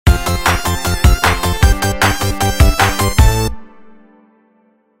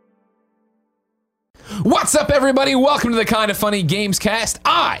What's up, everybody? Welcome to the Kind of Funny Gamescast.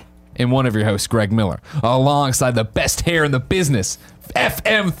 I am one of your hosts, Greg Miller, alongside the best hair in the business,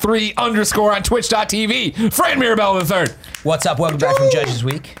 FM3_ on Twitch.tv, Fran Mirabella III. What's up? Welcome back from Judges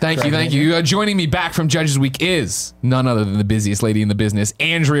Week. Thank you. Joining me back from Judges Week is none other than the busiest lady in the business,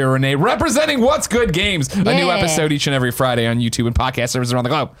 Andrea Renee, representing What's Good Games. A new episode each and every Friday on YouTube and podcast services around the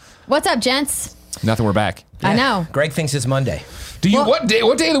globe. What's up, gents? Nothing, we're back. Yeah. I know. Greg thinks it's Monday. What day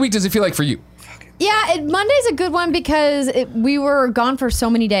of the week does it feel like for you? Yeah, Monday's a good one because we were gone for so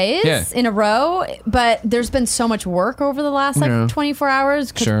many days in a row, but there's been so much work over the last 24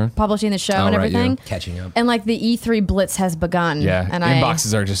 hours publishing the show and everything. Catching up. And like the E3 blitz has begun. Yeah, and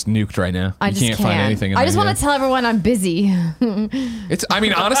inboxes are just nuked right now. You can't find anything in I just want to tell everyone I'm busy.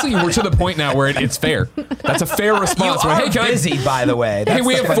 Honestly, we're to the point now where it's fair. That's a fair response. You are busy, by the way. Hey,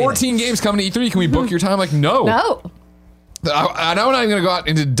 we have 14 games coming to E3. Can we book your time? Like, no. No. I know I'm not even going to go out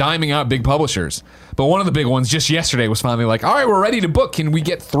into diming out big publishers, but one of the big ones just yesterday was finally like, all right, we're ready to book. Can we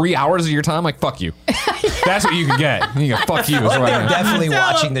get 3 hours of your time? Like, fuck you. That's what you can get. You can fuck you. They're definitely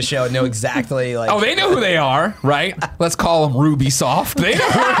watching the show and know exactly like. Oh, they know who they are, right? Let's call them Rubysoft. They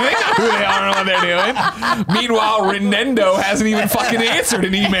know who they are and what they're doing. Meanwhile, Renendo hasn't even fucking answered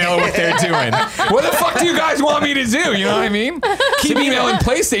an email of what they're doing. What the fuck do you guys want me to do? You know what I mean? Keep emailing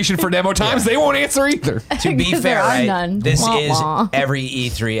PlayStation for demo times. They won't answer either. To be fair, right? This is every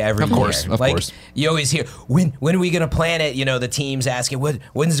E3 every year. Of course. You always hear, when are we going to plan it? You know, the team's asking,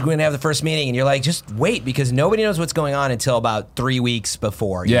 when's going to have the first meeting? And you're like, just wait, because nobody knows what's going on until about 3 weeks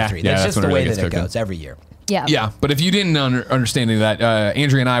before E3. That's just the way that it goes every year. Yeah. But if you didn't understand any of that,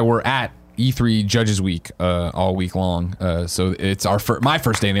 Andrea and I were at E3 Judges Week all week long. So it's my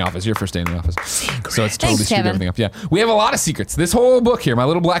first day in the office, your first day in the office. So it's totally screwed everything up. Yeah. We have a lot of secrets. This whole book here, my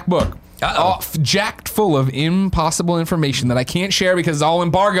little black book, jacked full of impossible information that I can't share because it's all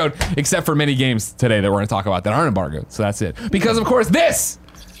embargoed, except for many games today that we're going to talk about that aren't embargoed. So that's it. Because, of course, this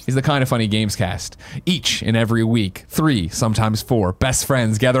is the Kind of Funny Gamescast. Each and every week, 3, sometimes 4 best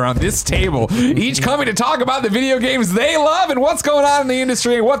friends gather on this table, each coming to talk about the video games they love and what's going on in the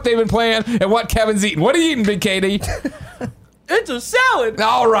industry and what they've been playing and what Kevin's eating. What are you eating, Big KD? It's a salad.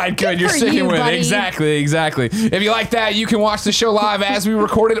 All right, good. You're sticking with buddy. it. Exactly. If you like that, you can watch the show live as we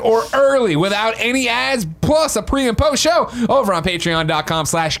record it or early without any ads, plus a pre and post show over on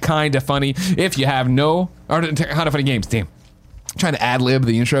patreon.com/kindafunny. If you have Kind of Funny Games. Damn. I'm trying to ad-lib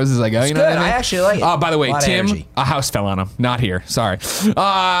the intros as I go. You know what I mean? I actually like it. By the way, Tim, a house fell on him. Not here. Sorry.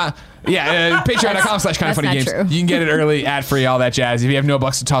 Patreon.com/kindoffunnygames. You can get it early, ad-free, all that jazz. If you have no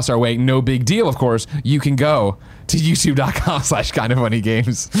bucks to toss our way, no big deal, of course. You can go to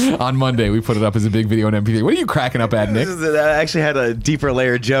youtube.com/kindoffunnygames. On Monday, we put it up as a big video in MP3. What are you cracking up at, Nick? I actually had a deeper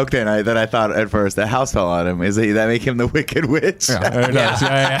layered joke than I thought at first. The house fell on him. Is that make him the Wicked Witch? Yeah. That's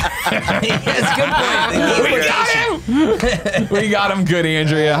a good point. We got him! We got him good,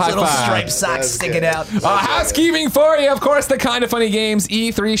 Andrea. High Little five. striped socks sticking out. Housekeeping for you. Of course, the Kind of Funny Games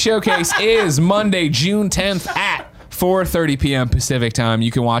E3 Showcase is Monday, June 10th at 4:30 p.m. Pacific time.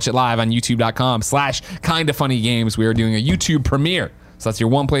 You can watch it live on youtube.com/kindoffunnygames. We are doing a YouTube premiere. So that's your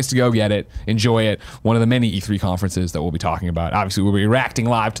one place to go get it. Enjoy it. One of the many E3 conferences that we'll be talking about. Obviously, we'll be reacting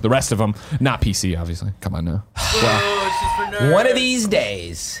live to the rest of them. Not PC, obviously. Come on now. One of these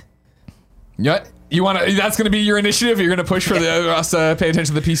days. Yeah. You want to? That's going to be your initiative. You're going to push for us to pay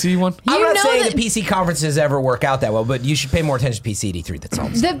attention to the PC one. I'm not saying the PC conferences ever work out that well, but you should pay more attention to PC at E3. That's all.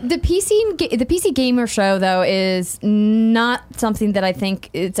 The PC gamer show though is not something that I think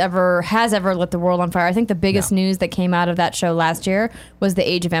has ever lit the world on fire. I think the biggest news that came out of that show last year was the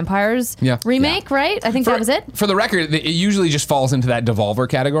Age of Empires remake. Right? I think that was it. For the record, it usually just falls into that Devolver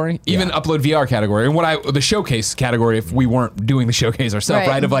category, even Upload VR category, and the showcase category. If we weren't doing the showcase ourselves,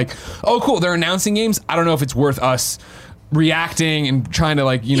 right? Of like, oh cool, they're announcing games. I don't know if it's worth us reacting and trying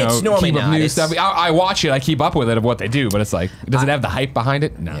to keep up new stuff. I watch it, I keep up with it of what they do, but it's like, does it have the hype behind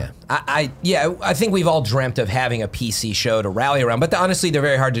it? No. Yeah. I think we've all dreamt of having a PC show to rally around, but honestly, they're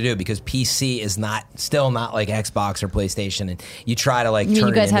very hard to do because PC is still not like Xbox or PlayStation, and you try to turn it into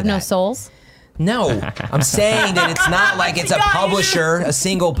you guys have no souls? No, I'm saying that it's not like it's a publisher, a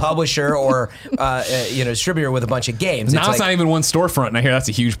single publisher, or distributor with a bunch of games. Now it's not even one storefront, and I hear that's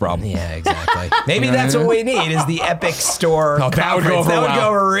a huge problem. Yeah, exactly. Maybe that's what we need is the Epic Store. Oh, that would go over well. That would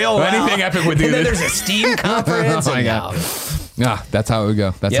go real well. Anything Epic would do. And then there's a Steam conference. Oh my God. Yeah, that's how it would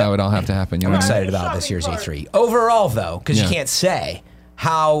go. That's how it would all have to happen. I'm excited about this year's E3. Overall, though, because you can't say.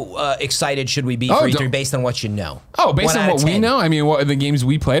 How excited should we be for E3 based on what you know? Oh, based on what we know? I mean, what the games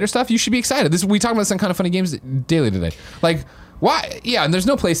we played or stuff? You should be excited. We talk about this on Kind of Funny Games daily today. Like, Why? Yeah, and there's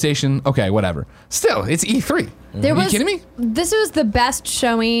no PlayStation. Okay, whatever. Still, it's E3. Are you kidding me? This was the best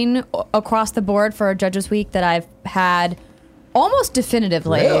showing across the board for a Judges Week that I've had almost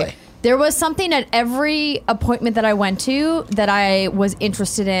definitively. Really? There was something at every appointment that I went to that I was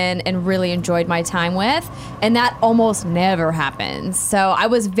interested in and really enjoyed my time with, and that almost never happens. So I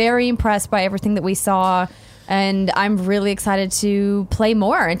was very impressed by everything that we saw, and I'm really excited to play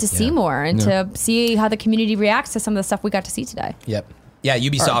more and to see more and to see how the community reacts to some of the stuff we got to see today. Yep. Yeah,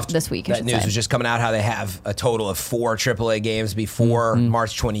 Ubisoft this week, that news was just coming out how they have a total of 4 AAA games before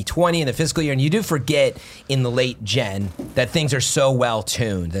March 2020 in the fiscal year. And you do forget in the late gen that things are so well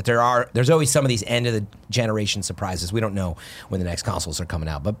tuned that there's always some of these end of the generation surprises. We don't know when the next consoles are coming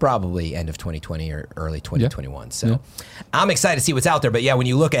out, but probably end of 2020 or early 2021. So I'm excited to see what's out there. But yeah, when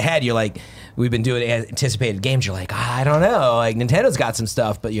you look ahead, you're like, we've been doing anticipated games. You're like, I don't know. Like Nintendo's got some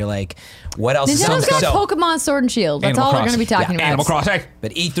stuff, but you're like, what else? Nintendo's got Pokemon Sword and Shield. That's all we're going to be talking about. Animal Crossing.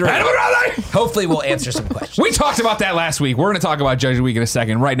 But E3, hopefully we'll answer some questions. We talked about that last week. We're going to talk about Judges Week in a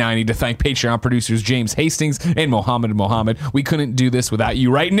second. Right now, I need to thank Patreon producers James Hastings and Mohammed. We couldn't do this without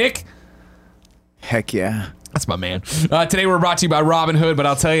you, right, Nick? Heck yeah. That's my man. Today we're brought to you by Robinhood, but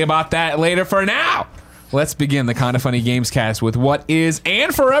I'll tell you about that later. For now, let's begin the Kinda Funny Gamescast with what is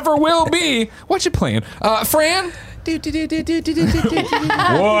and forever will be what you playing. Fran? What have you been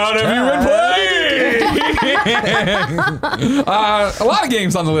playing? A lot of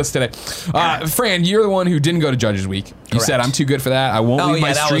games on the list today. Fran, you're the one who didn't go to Judges Week. You Correct. said I'm too good for that. I won't leave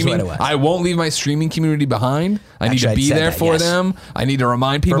my streaming. I won't leave my streaming community behind. I need to be there for them. I need to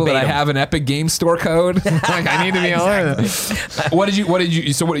remind people that I have an Epic Games Store code. Like I need to be on it. What did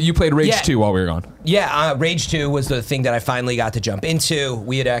you? So you played Rage 2 while we were gone? Yeah, Rage 2 was the thing that I finally got to jump into.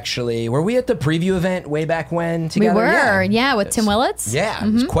 We had were we at the preview event way back when together? We were, yeah, with Tim Willits. Yeah,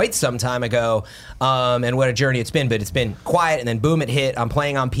 it was quite some time ago. And what a journey it's been, but it's been quiet, and then boom, it hit. I'm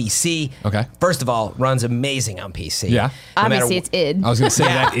playing on PC. Okay. First of all, runs amazing on PC. Yeah. Obviously, it's id. I was going to say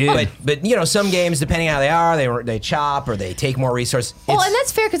that id. But you know, some games, depending on how they are, they chop or they take more resources. Well, and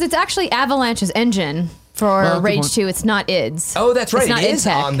that's fair because it's actually Avalanche's engine for Rage 2. It's not id's. Oh, that's right. It's it is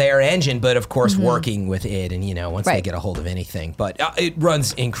id-tech. on their engine, but of course working with id, and you know, once they get a hold of anything. But it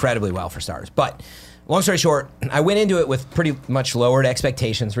runs incredibly well for starters. But long story short, I went into it with pretty much lowered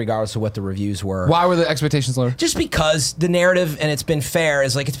expectations regardless of what the reviews were. Why were the expectations lower? Just because the narrative, and it's been fair,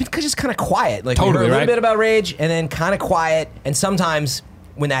 is like it's been just kind of quiet. Like totally, we heard a little bit about Rage, and then kind of quiet. And sometimes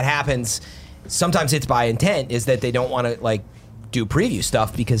when that happens, sometimes it's by intent, is that they don't want to like do preview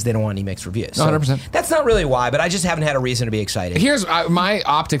stuff because they don't want any mixed reviews. So 100%. That's not really why, but I just haven't had a reason to be excited. Here's my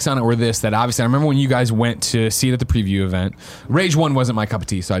optics on it were this, that obviously I remember when you guys went to see it at the preview event. Rage 1 wasn't my cup of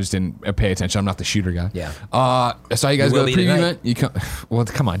tea, so I just didn't pay attention. I'm not the shooter guy. Yeah. I saw you guys go to the preview event. Well,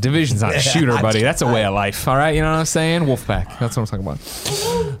 come on. Division's not a shooter, buddy. That's a way of life. All right? You know what I'm saying? Wolfpack. That's what I'm talking about.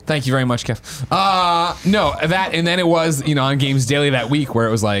 Thank you very much, Kev. No, that, and then it was, you know, on Games Daily that week where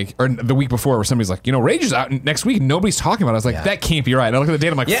it was like, or the week before where somebody's like, you know, Rage is out next week. Nobody's talking about it. I was like, that can't be right. I look at the date,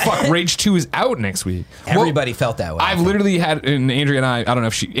 I'm like, fuck, Rage 2 is out next week. Everybody felt that way. I've literally had, and Andrea and I don't know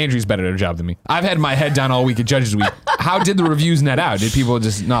if Andrea's better at her job than me. I've had my head down all week at Judges Week. How did the reviews net out? Did people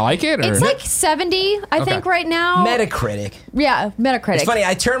just not like it? Or? It's like 70, I think, right now. Metacritic. Yeah, Metacritic. It's funny,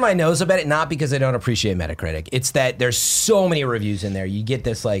 I turn my nose up at it, not because I don't appreciate Metacritic. It's that there's so many reviews in there. You get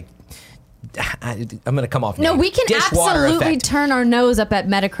this, like, I'm going to come off. No, we can absolutely effect. turn our nose up at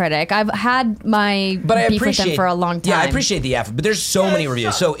Metacritic. I've had my beef with them for a long time. Yeah, I appreciate the effort, but there's so many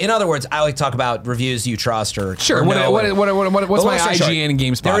reviews. So, in other words, I like to talk about reviews you trust or sure. Or what's my IGN and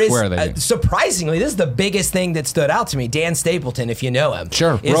GameSpot? Where are they? Surprisingly, this is the biggest thing that stood out to me. Dan Stapleton, if you know him,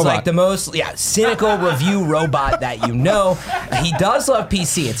 sure, is robot. like the most cynical review robot that you know. He does love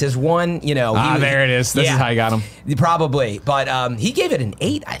PC. It's his one, you know. There it is. This is how you got him. Probably, but he gave it an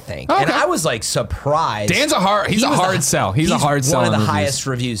 8, I think, and I was like surprised. Dan's a hard sell. He's a hard sell. One of the highest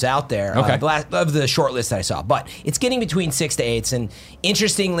reviews out there. Okay. Of the short list that I saw, but it's getting between 6 to 8s, and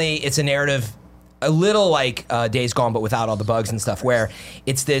interestingly, it's a narrative a little like Days Gone, but without all the bugs and stuff. Where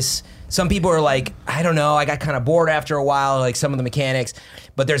it's this. Some people are like, I don't know, I got kind of bored after a while, like some of the mechanics.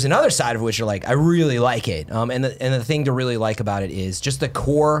 But there's another side of which you're like, I really like it. And the thing to really like about it is just the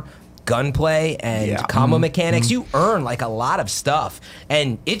core gunplay and combo mechanics. You earn like a lot of stuff,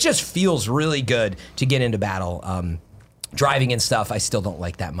 and it just feels really good to get into battle. Driving and stuff, I still don't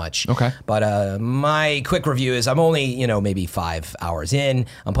like that much. Okay. But my quick review is I'm only, maybe 5 hours in.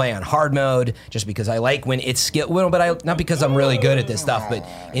 I'm playing on hard mode just because I like when it's skill. Well, but not because I'm really good at this stuff, but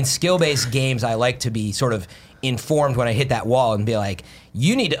in skill-based games, I like to be sort of informed when I hit that wall and be like,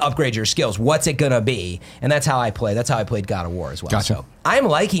 you need to upgrade your skills. What's it going to be? And that's how I play. That's how I played God of War as well. Gotcha. So I'm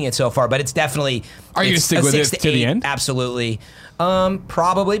liking it so far, but it's definitely... Are you going to stick with it to the end? Absolutely.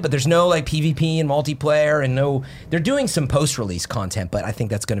 Probably, but there's no like PvP and multiplayer and no... They're doing some post-release content, but I think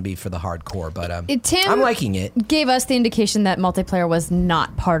that's going to be for the hardcore. But Tim I'm liking it. Gave us the indication that multiplayer was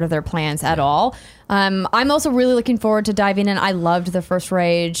not part of their plans at all. I'm also really looking forward to diving in. I loved the first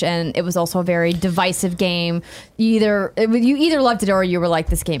Rage, and it was also a very divisive game. You either loved it or you were like,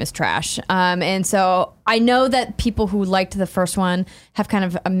 this game is trash. And so I know that people who liked the first one have kind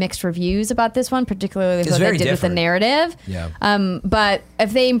of mixed reviews about this one, particularly what they did with the narrative. Yeah. But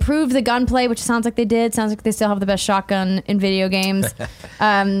if they improve the gunplay, which sounds like they did, sounds like they still have the best shotgun in video games.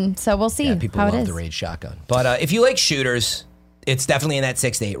 So we'll see People how love it is. the Rage shotgun. But if you like shooters... It's definitely in that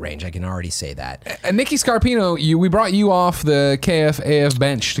 6 to 8 range. I can already say that. And Nicky Scarpino, we brought you off the KF-AF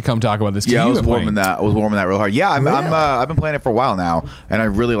bench to come talk about this. Yeah, I was warming that real hard. Yeah, I've been playing it for a while now, and I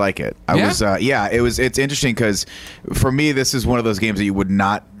really like it. It's interesting because for me, this is one of those games that you would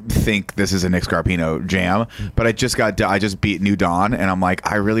not think this is a Nick Scarpino jam, but I just beat New Dawn, and I'm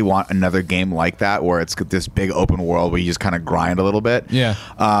like, I really want another game like that where it's this big open world where you just kind of grind a little bit. Yeah.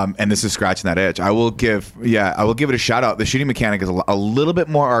 And this is scratching that itch. I will give it a shout out. The shooting mechanic is a little bit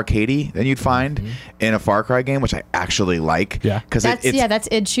more arcadey than you'd find in a Far Cry game, which I actually like. Yeah. Because that's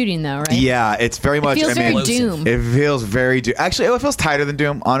id shooting though, right? Yeah, it's very much. Feels very Doom. It feels very Doom. Actually, it feels tighter than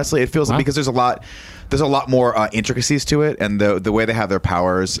Doom. Honestly, it feels because there's a lot more intricacies to it, and the way they have their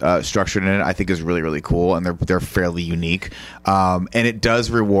powers structured in it, I think, is really, really cool, and they're fairly unique. And it does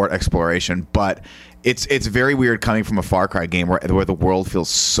reward exploration, but it's very weird coming from a Far Cry game where the world feels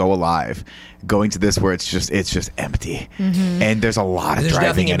so alive, going to this where it's just empty, and there's a lot of driving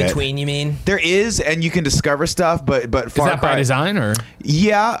nothing in between. it. You mean There is, and you can discover stuff, but Far is that Cry, by design or?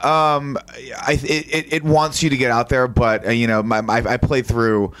 Yeah, it wants you to get out there, but I play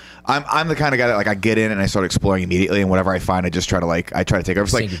through. I'm the kind of guy that I get in and I start exploring immediately, and whatever I find, I just try to take over.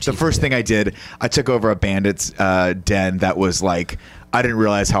 It's like the first thing I did, I took over a bandit's den that was like. I didn't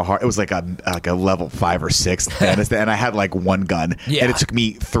realize how hard it was. Like a level 5 or 6, and I had like one gun, and it took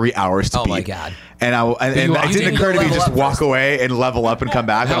me 3 hours to beat. Oh my god! And it didn't occur to me to just walk away and level up and come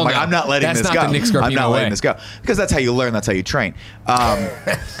back. And I'm like, I'm not letting this go. I'm not letting this go because that's how you learn. That's how you train.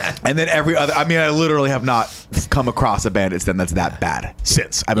 And then every other. I mean, I literally have not come across a bandit's den that's that bad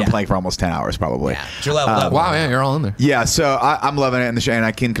since. I've been peen for almost 10 hours probably. Yeah. You're leveled up. Wow, yeah, you're all in there. Yeah, so I'm loving it, and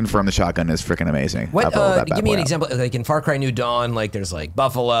I can confirm the shotgun is freaking amazing. What? Give me an example. Like in Far Cry New Dawn, like there's like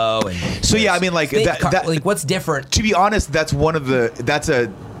Buffalo and. So yeah, I mean like like what's different? To be honest, that's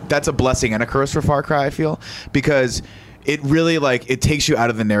a blessing and a curse for Far Cry, I feel, because it really it takes you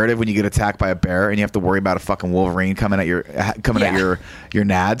out of the narrative when you get attacked by a bear and you have to worry about a fucking Wolverine coming at your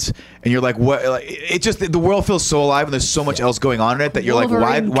nads, and you're like, what? Like, it just the world feels so alive and there's so much else going on in it that you're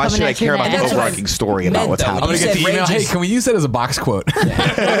Wolverine like, why should I care about the nads. overarching story about what's happening? I'm gonna get the email. Hey, can we use that as a box quote? When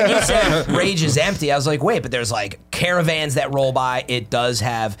you said Rage is empty, I was like, wait, but there's like caravans that roll by. It does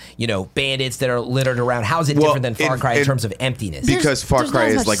have bandits that are littered around. How is it different than Far Cry in terms of emptiness? Because Far Cry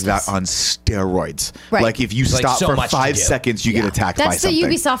is like space. that on steroids. Right. Like if you stop so for much to 5 do. seconds, you get attacked by That's the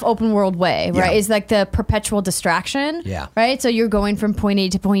something. Ubisoft open world way, right? Yeah. It's like the perpetual distraction. Yeah. Right? So you're going from point A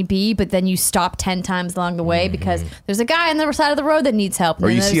to point B, but then you stop 10 times along the way because there's a guy on the side of the road that needs help. And Or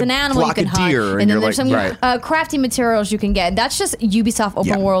then you there's see an a animal you flock can of hunt. deer and And then you're there's like, some crafty materials you can get. That's just Ubisoft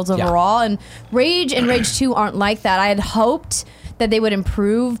open worlds overall. And Rage and Rage 2 aren't like that. I had hoped that they would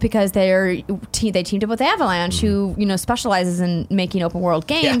improve because they teamed up with Avalanche, who specializes in making open world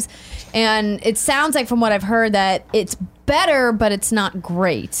games, and it sounds like from what I've heard that it's better, but it's not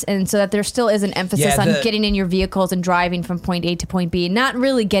great, and so that there still is an emphasis on getting in your vehicles and driving from point A to point B, not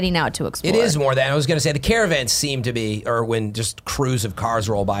really getting out to explore. It is more than I was going to say. The caravans seem to be, or when just crews of cars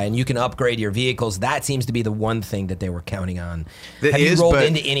roll by and you can upgrade your vehicles. That seems to be the one thing that they were counting on. Have you rolled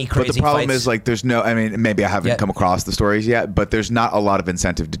into any crazy But the problem fights? is there's no. I mean, maybe I haven't come across the stories yet, but there's not a lot of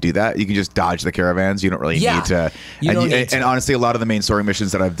incentive to do that. You can just dodge the caravans. You don't really need to. And honestly, a lot of the main story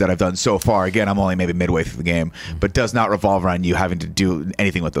missions that I've done so far, again, I'm only maybe midway through the game, but does not revolve around you having to do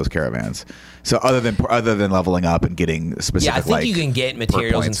anything with those caravans. So other than leveling up and getting specific, I think you can get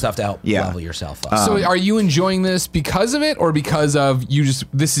materials and stuff to help level yourself up. So are you enjoying this because of it, or because of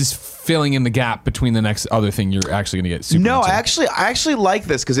this is filling in the gap between the next other thing you're actually going to get super No, into? I actually like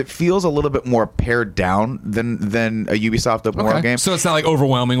this because it feels a little bit more pared down than a Ubisoft open world game. So it's not like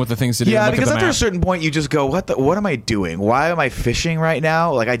overwhelming with the things to do. Yeah, Look because at the after a map. certain point, you just go, what am I doing? Why am I fishing right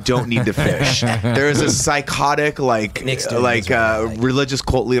now? Like, I don't need to fish. There is a psychotic, religious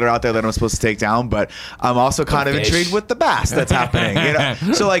cult leader out there that I'm supposed to take down, but I'm also kind of intrigued with the bass that's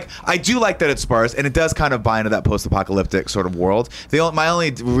happening. So like I do like that it's sparse, and it does kind of buy into that post-apocalyptic sort of world. My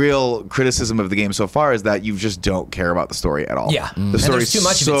only real criticism of the game so far is that you just don't care about the story at all. Yeah, the story's too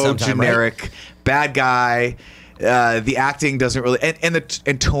much so of it sometime, generic. Right? Bad guy. The acting doesn't really, and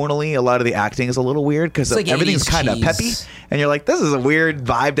tonally, a lot of the acting is a little weird because like everything's kind of peppy, and you're like, this is a weird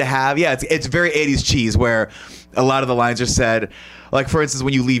vibe to have. Yeah, it's very 80s cheese where a lot of the lines are said. Like, for instance,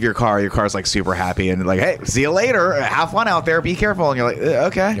 when you leave your car's like super happy and like, hey, see you later. Have fun out there. Be careful. And you're like,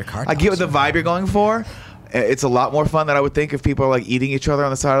 okay. I get what the vibe you're going for. It's a lot more fun than I would think if people are like eating each other on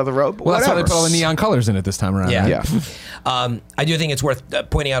the side of the road. Well, that's why they put all the neon colors in it this time around. Yeah. Right? I do think it's worth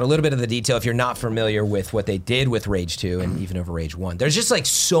pointing out a little bit of the detail if you're not familiar with what they did with Rage 2 and even over Rage 1. There's just like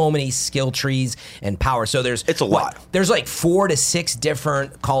so many skill trees and power. So it's a lot. There's like 4 to 6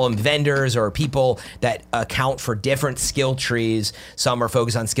 different vendors or people that account for different skill trees. Some are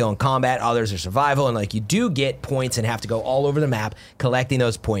focused on skill and combat, others are survival, and like you do get points and have to go all over the map collecting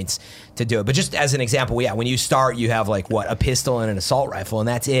those points to do it. But just as an example, when you start, you have like a pistol and an assault rifle, and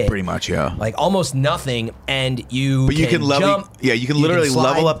that's it. Pretty much, yeah. Like almost nothing, and you can level, jump. Yeah, you can literally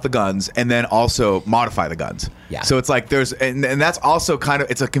level up the guns and then also modify the guns. Yeah. So it's like and that's also kind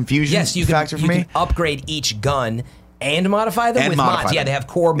of, it's a confusion factor for me. You can upgrade each gun and modify them with mods. Yeah, they have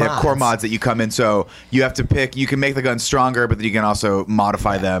core mods. They have core mods that you come in, so you have to pick. You can make the gun stronger, but then you can also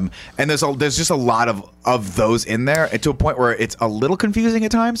modify them. And there's just a lot of those in there, and to a point where it's a little confusing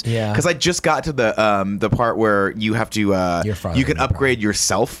at times. Yeah. Because I just got to the part where you have to you can upgrade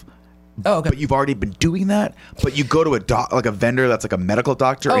yourself. Oh, okay. But you've already been doing that. But you go to a vendor that's like a medical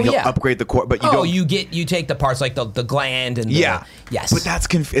doctor, and he'll upgrade the core. But you don't. You take the parts like the gland and yes. But that's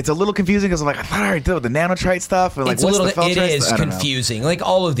it's a little confusing because I'm like, I thought I already did with the nanotrite stuff, and like it is confusing. Like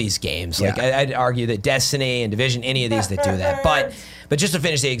all of these games, like I'd argue that Destiny and Division, any of these that do that, But just to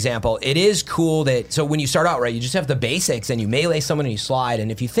finish the example, it is cool that, so when you start out, right, you just have the basics and you melee someone and you slide, and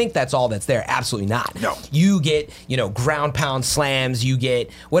if you think that's all that's there, absolutely not. No. You get, ground pound slams, you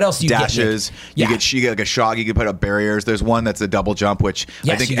get, what else do you Dashes, get? You get like a shot, you can put up barriers. There's one that's a double jump, which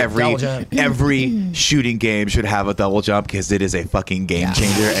I think every shooting game should have a double jump because it is a fucking game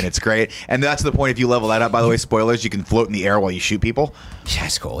changer and it's great. And that's the point, if you level that up, by the way, spoilers, you can float in the air while you shoot people. Yeah,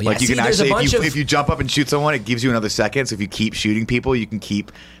 that's cool. Like you can actually, if you jump up and shoot someone, it gives you another second. So if you keep shooting people, you can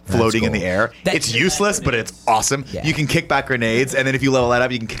keep floating in the air. It's useless, but it's awesome. Yeah. You can kick back grenades, and then if you level that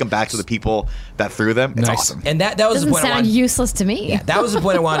up, you can kick them back to the people that threw them. It's awesome. And that was the point. Doesn't sound useless to me. Yeah, that was the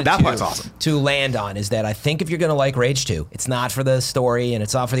point I wanted part's awesome. to land on, is that I think if you're going to like Rage 2, it's not for the story and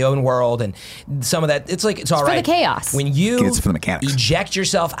it's not for the open world and some of that. It's all right. It's for the chaos. When you it's for the mechanics. Eject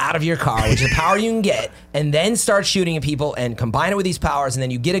yourself out of your car, which is the power you can get, and then start shooting at people and combine it with these powers, and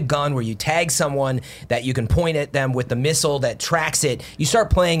then you get a gun where you tag someone that you can point at them with the missile that tracks it. You start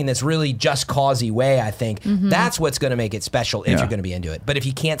playing in this really just cause-y way, I think. Mm-hmm. That's what's going to make it special if you're going to be into it. But if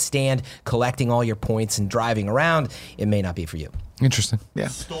you can't stand collecting all your points and driving around, it may not be for you. Interesting. Yeah.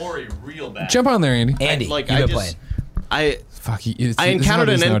 Story real bad. Jump on there, Andy. Andy, you've been playing. I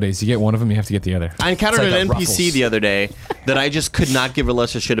encountered nowadays. You get one of them, you have to get the other. I encountered like an NPC Ruffles. the other day that I just could not give a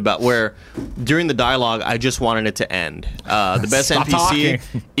lesser shit about. Where during the dialogue, I just wanted it to end. The best Stop NPC,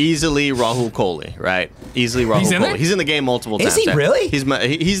 talking. easily Rahul Kohli, right? Easily Rahul He's in Kohli. it? He's in the game multiple times. Is he really?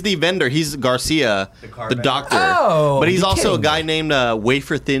 He's the vendor. He's Garcia, the doctor. Oh, but he's you're also a kidding guy me. named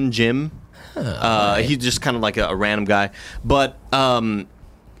Wafer Thin Jim. He's just kind of like a random guy, but.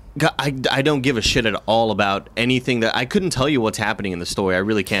 I don't give a shit at all about anything that I couldn't tell you what's happening in the story. I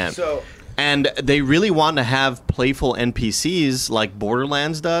really can't. And they really want to have playful NPCs like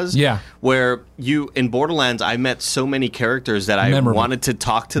Borderlands does. Yeah. Where in Borderlands, I met so many characters that I wanted to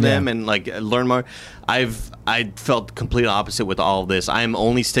talk to them and like learn more. I felt complete opposite with all of this. I'm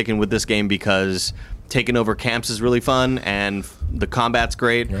only sticking with this game because taking over camps is really fun and the combat's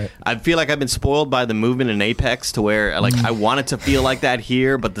great. Right. I feel like I've been spoiled by the movement in Apex to where like I want it to feel like that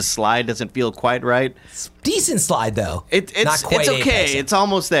here, but the slide doesn't feel quite right. Decent slide though. It's not quite okay. Apex. It's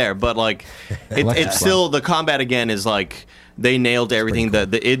almost there, but like it's still the combat again is like they nailed everything. Cool.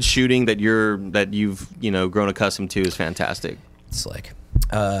 The id shooting that you've grown accustomed to is fantastic. Slick.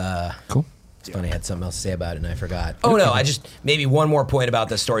 Cool. It's funny, I had something else to say about it and I forgot. Oh no, maybe one more point about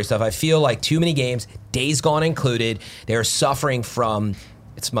the story stuff. I feel like too many games, Days Gone included, they're suffering from,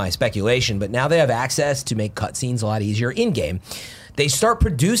 it's my speculation, but now they have access to make cutscenes a lot easier in-game. They start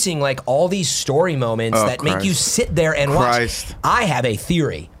producing like all these story moments that make you sit there and watch. I have a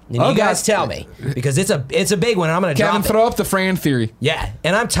theory. And you guys tell me, because it's a big one, and I'm going to drop Kevin, throw up the Fran theory. Yeah,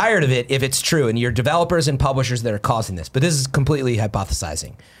 and I'm tired of it if it's true, and you're developers and publishers that are causing this, but this is completely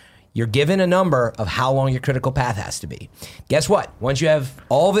hypothesizing. you're given a number of how long your critical path has to be. Guess what? Once you have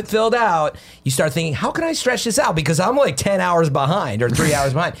all of it filled out, you start thinking, how can I stretch this out? Because I'm like 10 hours behind or 3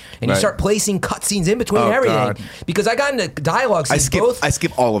 hours behind. And you start placing cutscenes in between everything. God. Because I got into dialogue scenes I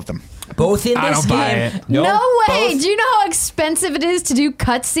skip all of them. Both in this I don't game. buy it. No way. Do you know how expensive it is to do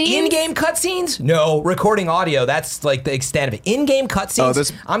cutscenes? In-game cutscenes? No. Recording audio, that's like the extent of it. In-game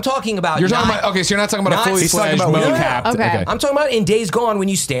cutscenes, I'm talking about... You're talking about... Okay, so you're not talking about a fully fledged mocapped... Okay. I'm talking about in Days Gone when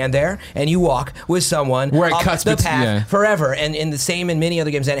you stand there and you walk with someone where it up cuts the path forever. And in the same in many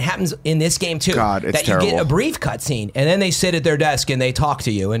other games. And it happens in this game too. God, it's that terrible. You get a brief cutscene and then they sit at their desk and they talk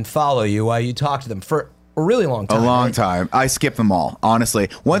to you and follow you while you talk to them for... a really long time. A long time. I skip them all, honestly.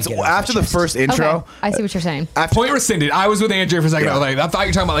 Once after the first intro, Okay, I see what you're saying. Point rescinded. I was with Andrew for a second. Yeah. I thought you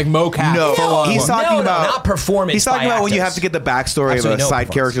were talking about like mocap. No, he's talking about not performance. He's talking by about when you actors. have to get the backstory of a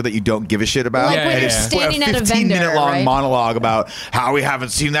side character that you don't give a shit about. Like when Yeah, you're yeah. standing at a vendor, 15-minute long right? monologue about how we haven't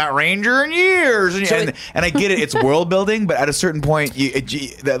seen that ranger in years, and I get it. It's world building, but at a certain point,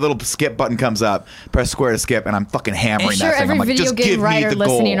 that little skip button comes up. Press square to skip, and I'm fucking hammering I'm sure that thing. every I'm like, video just game give me writer the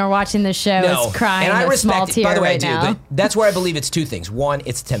listening goal. or watching this show is crying and I a small respect tear it. By the way, right I do. now. That's where I believe it's two things. One,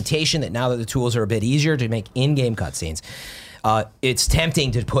 it's temptation that now that the tools are a bit easier to make in-game cutscenes, it's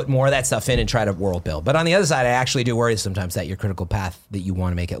tempting to put more of that stuff in and try to world build. But on the other side, I actually do worry sometimes that your critical path that you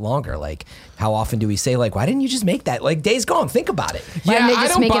want to make it longer. Like, how often do we say, like, why didn't you just make that? Like, Days Gone, think about it. Why didn't they I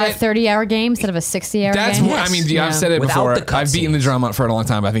just don't make buy it a 30-hour game instead of a 60-hour That's game? what, I mean, I've said it Without before. the I've beaten the cutscenes. drum up for it a long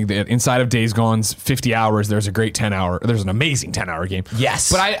time. I think that inside of Days Gone's 50 hours, there's a great 10-hour. There's an amazing 10-hour game.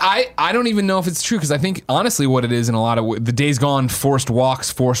 Yes. But I don't even know if it's true because I think honestly what it is in a lot of the Days Gone forced walks,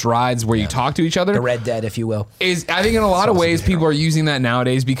 forced rides where you talk to each other. The Red Dead, if you will. Is I think in a lot of ways people are using that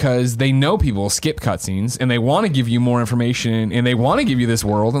nowadays because they know people skip cutscenes and they want to give you more information and they want to give you this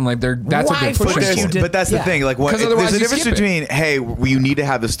world and like that's what they're Why pushing force for. you to- But that's the Yeah. thing. Like, Because otherwise there's a you difference skip it. between hey, you need to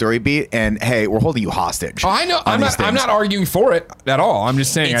have the story beat, and hey, we're holding you hostage. Oh, I know. on I'm these not things. arguing for it at all. I'm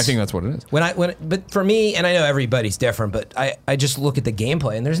just saying I It's- think that's what it is. But for me, and I know everybody's different, but I just look at the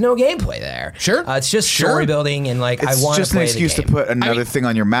gameplay and there's no gameplay there. Sure. It's just Sure. story building and like It's I want to just an play excuse the to game. put another thing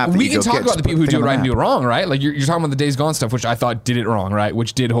on your map. That We you can go talk get. about the Just put people who the do thing it on right and the do it map. wrong, right? Like you're talking about the Days Gone stuff, which I thought did it wrong, right?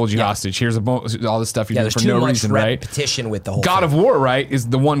 Which did hold you hostage. Here's all this stuff you do There's for too no much reason, right? repetition with the whole God thing. of War, right, is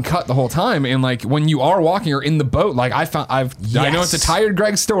the one cut the whole time, and like when you are walking or in the boat, like I know it's a tired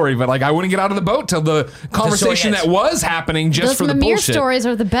Greg story, but like I wouldn't get out of the boat till the conversation ends. that was happening just Those for the Mimir bullshit, stories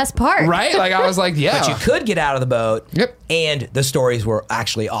are the best part. right? Like I was like, yeah, But you could get out of the boat. Yep. And the stories were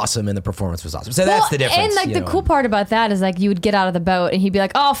actually awesome and the performance was awesome. So that's the difference. And like you the know. cool part about that is like you would get out of the boat and he'd be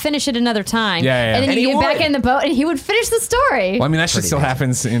like, "Oh, I'll finish it another time." Yeah, yeah. And then And you he get back would. in the boat and he would finish the story. Well, I mean, that shit Pretty still bad.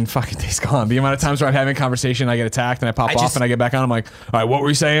 happens in fucking Days Gone. The amount of times where I'm having a conversation, I get attacked, and I pop I off, just- and I get back on. I'm like, all right, what were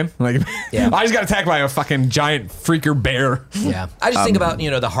you saying? Like, Yeah. I just got attacked by a fucking giant freaker bear. Yeah. I just think about,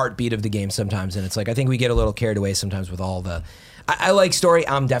 the heartbeat of the game sometimes. And it's like, I think we get a little carried away sometimes with all the. I like story.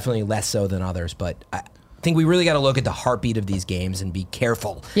 I'm definitely less so than others, but I think we really got to look at the heartbeat of these games and be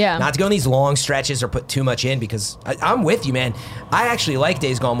careful. Yeah. Not to go in these long stretches or put too much in because I'm with you, man. I actually like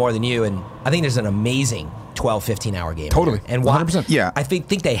Days Gone more than you. And I think there's an amazing 12, 15-hour game. Totally. Here. And 100%. Yeah. I think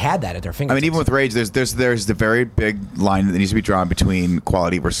they had that at their I fingertips. mean, even with Rage, there's the very big line that needs to be drawn between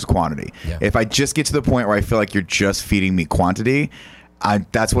quality versus quantity. Yeah. If I just get to the point where I feel like you're just feeding me quantity,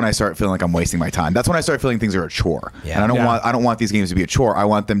 that's when I start feeling like I'm wasting my time. That's when I start feeling things are a chore. Yeah. And Yeah. I don't want these games to be a chore. I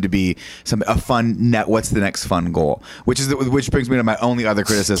want them to be a fun what's the next fun goal? Which brings me to my only other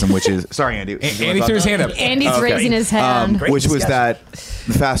criticism, which is sorry, Andy. Andy threw his hand up. Andy's Okay. raising his hand. Great which was discussion. that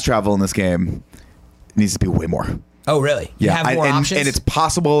the fast travel in this game needs to be way more. Oh, really? You have more options? And it's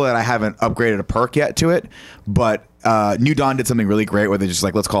possible that I haven't upgraded a perk yet to it, but New Dawn did something really great where they're just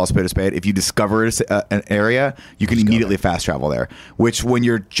like, let's call a spade a spade. If you discover an area, you can immediately fast travel there, which when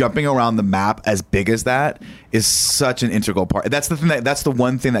you're jumping around the map as big as that is such an integral part. That's the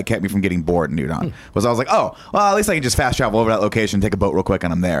one thing that kept me from getting bored in New Dawn was I was like, oh, well, at least I can just fast travel over that location, take a boat real quick,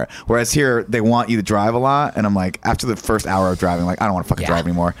 and I'm there. Whereas here, they want you to drive a lot, and I'm like, after the first hour of driving, like, I don't want to fucking drive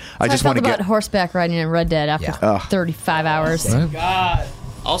anymore. I just felt want to about get... horseback riding in Red Dead after 35 hours.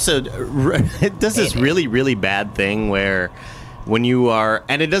 Also, it does this really, really bad thing where when you are,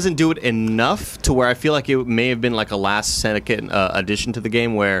 and it doesn't do it enough to where I feel like it may have been like a last second addition to the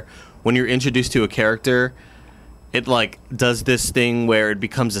game where when you're introduced to a character, it like does this thing where it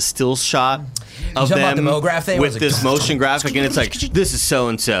becomes a still shot of talking about them the MoGraph thing? with this motion graphic, and it's like, this is so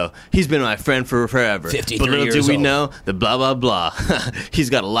and so. He's been my friend for forever. 53 but little do years we old. know the blah blah blah. He's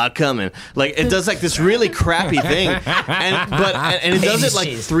got a lot coming. Like it does like this really crappy thing, and it does it like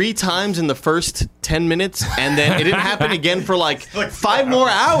 3 times in the first 10 minutes, and then it didn't happen again for like 5 more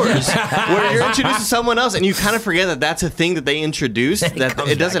hours, where you're introduced to someone else, and you kind of forget that that's a thing that they introduced. That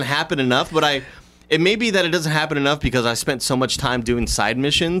it doesn't happen enough, but it may be that it doesn't happen enough because I spent so much time doing side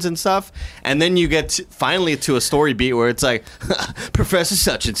missions and stuff, and then you get finally to a story beat where it's like, Professor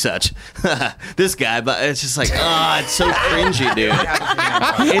such and such, this guy, but it's just like, it's so cringy, dude.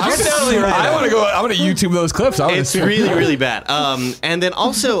 It's totally right. I want to go. I'm going to YouTube those clips. It's really, really bad. And then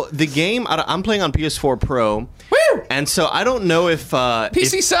also the game, I'm playing on PS4 Pro. Woo! And so I don't know if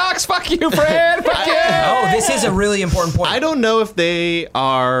PC sucks. Fuck you, Fred. Fuck you. Oh, this is a really important point. I don't know if they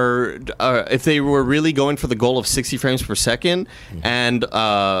are if they were really going for the goal of 60 frames per second, and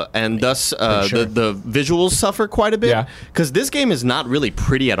thus the visuals suffer quite a bit. Yeah. Because this game is not really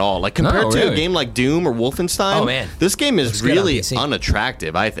pretty at all. Like compared to a game like Doom or Wolfenstein. Oh, man. This game is really PC.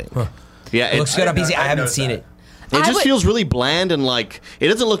 unattractive, I think. Yeah, It looks good on PC. I haven't seen it. It just feels really bland and like it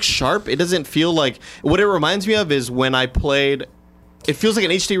doesn't look sharp. It doesn't feel like what it reminds me of is when I played. It feels like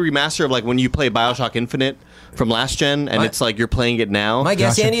an HD remaster of like when you play BioShock Infinite from last gen, and it's like you're playing it now. My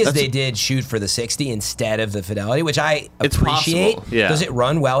guess, Andy, is they did shoot for the 60 instead of the fidelity, which I appreciate. Possible, yeah. Does it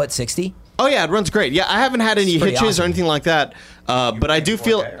run well at 60? Oh yeah, it runs great. Yeah, I haven't had any pretty hitches awesome. or anything like that, but I do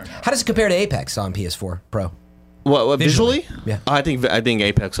feel. How does it compare to Apex on PS4 Pro? What visually? Yeah. I think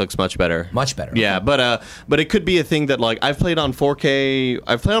Apex looks much better. Much better. Yeah, Okay. but it could be a thing that like I've played on 4K.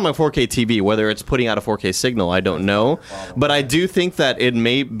 I've played on my 4K TV. Whether it's putting out a 4K signal, I don't know. But I do think that it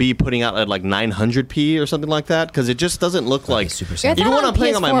may be putting out at like 900p or something like that because it just doesn't look like. super Yeah, I simple. thought Even when I'm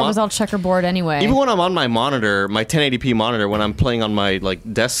playing on my PS4 was all checkerboard anyway. Even when I'm on my monitor, my 1080p monitor, when I'm playing on my like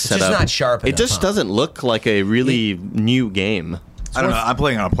desk It's setup, just not sharp It enough, just huh? doesn't look like a really new game. I don't know. I'm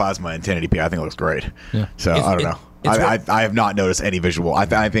playing on a plasma in 1080p. I think it looks great. Yeah. So I don't know. I have not noticed any visual. I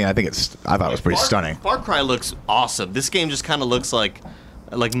thought it was pretty stunning. Far Cry looks awesome. This game just kind of looks like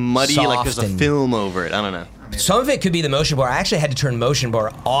muddy, Soft like there's a and- film over it. I don't know. Some of it could be the motion blur. I actually had to turn motion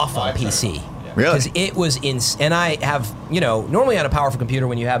blur off on PC. Really? Because it was and I have, normally on a powerful computer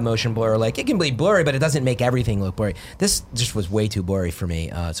when you have motion blur, like it can be blurry, but it doesn't make everything look blurry. This just was way too blurry for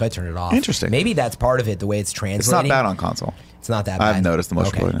me, so I turned it off. Interesting. Maybe that's part of it, the way it's translating. It's not bad on console. It's not that bad. I haven't noticed the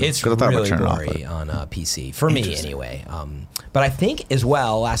motion blur. It's 'Cause I thought I would really turn it off, blurry but- on PC, for me anyway. But I think as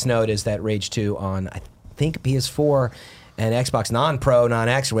well, last note is that Rage 2 on, I think, PS4 and Xbox non-Pro,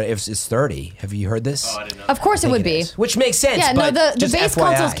 non-X, it's 30. Have you heard this? I didn't know. Of course it would be. Which makes sense. Yeah, no, but the just base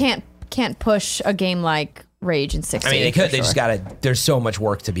FYI. consoles can't push a game like Rage in 60. I mean, they could. for They just sure. gotta. There's so much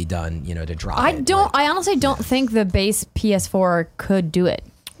work to be done, to drop. I it. don't. I honestly don't think the base PS4 could do it.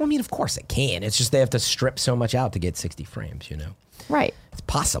 Well, I mean, of course it can. It's just they have to strip so much out to get 60 frames. Right. It's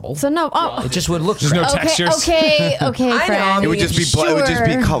possible. So no. Oh, it just would look. There's no crap. textures. Okay. I know, Friend. I It would mean, just be it would just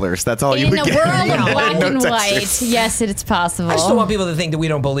be sure. colors. That's all you In would a get. world of black No and white, textures. yes, it's possible. I just don't want people to think that we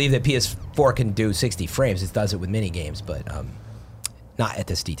don't believe that PS4 can do 60 frames. It does it with mini games, but not at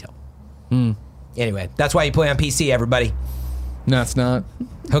this detail. Anyway, that's why you play on PC, everybody. No, it's not.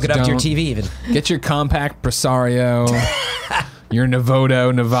 Hook it up to your Don't. TV, even. Get your compact Presario, your Novatos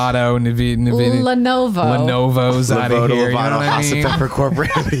out of here. You know what I mean? Pepper Corporate.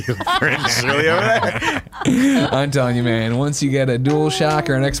 You fringe really over there. I'm telling you, man. Once you get a DualShock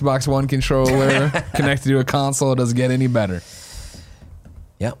or an Xbox One controller connected to a console, it doesn't get any better.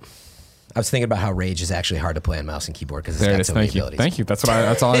 Yep. I was thinking about how Rage is actually hard to play on mouse and keyboard because it's There got it is. so many Thank you. abilities. Thank you. That's all I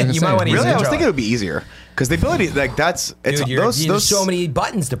was going to You say. might wanna use Really, I was Intro. thinking it would be easier because the ability, like that's it's Dude, those. so many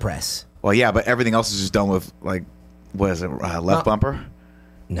buttons to press. Well, yeah, but everything else is just done with like, what is it? Left bumper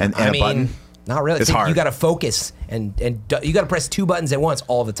No, and I a mean, button. not really. It's See, hard. You got to focus and you got to press 2 buttons at once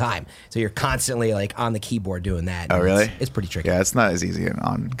all the time. So you're constantly like on the keyboard doing that. Oh, and really? It's pretty tricky. Yeah, it's not as easy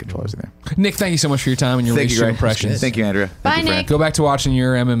on controllers either. Nick, thank you so much for your time and your Thank you, research Greg. impressions. Thank you, Andrea. Bye, Thank you, Nick. Go back to watching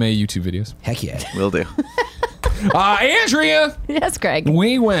your MMA YouTube videos. Heck yeah. Will do. Andrea, Yes, Greg.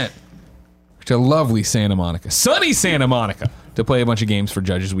 we went to lovely Santa Monica, sunny Santa Monica, to play a bunch of games for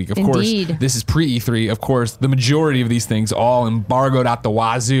Judges Week. Of Indeed. course, this is pre-E3. Of course, the majority of these things all embargoed out the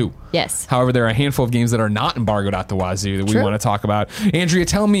wazoo. Yes. However, there are a handful of games that are not embargoed out the wazoo that we True. want to talk about. Andrea,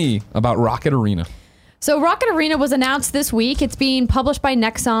 tell me about Rocket Arena. So Rocket Arena was announced this week. It's being published by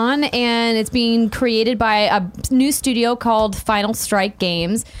Nexon, and it's being created by a new studio called Final Strike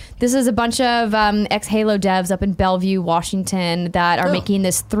Games. This is a bunch of ex-Halo devs up in Bellevue, Washington, that are making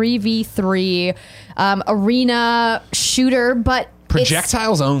this 3v3 arena shooter, but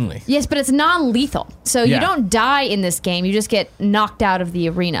Projectiles only. Yes, but it's non-lethal. So you don't die in this game. You just get knocked out of the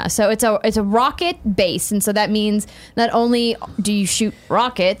arena. So it's a rocket base, and so that means not only do you shoot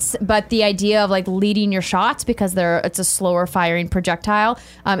rockets, but the idea of like leading your shots, because it's a slower firing projectile,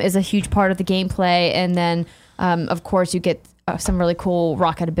 is a huge part of the gameplay. And then of course you get some really cool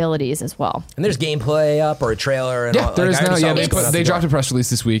rocket abilities as well. And there's gameplay up or a trailer. And all, there is now. Yeah, they dropped a door. press release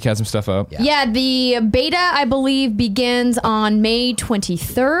this week. Had some stuff up. Yeah, the beta I believe begins on May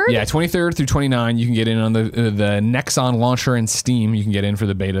 23rd. Yeah, 23rd through 29. You can get in on the Nexon launcher and Steam. You can get in for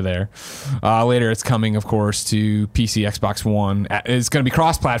the beta there. Later, it's coming, of course, to PC, Xbox One. It's going to be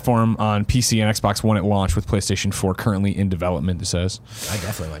cross-platform on PC and Xbox One at launch, with PlayStation 4 currently in development. It says. I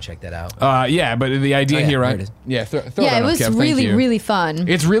definitely want to check that out. Yeah, but the idea here, right? Yeah, throw it it on was up, Kev. really fun.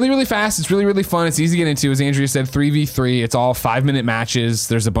 It's really fast. It's really fun. It's easy to get into. As Andrea said, 3v3. It's all 5-minute matches.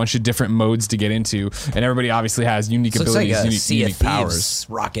 There's a bunch of different modes to get into, and everybody obviously has unique abilities, like unique powers.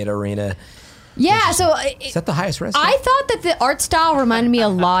 Rocket arena. Yeah, so is that the highest risk? I thought that the art style reminded me a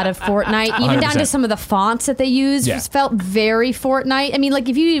lot of Fortnite, even 100%. down to some of the fonts that they used. Yeah. Just felt very Fortnite. I mean, like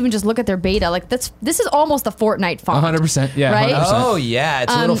if you even just look at their beta, like this is almost a Fortnite font. 100%. Yeah, right? 100%. Oh yeah,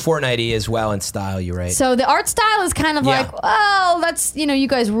 it's a little Fortnite-y as well in style. You're right. So the art style is kind of like, well, that's you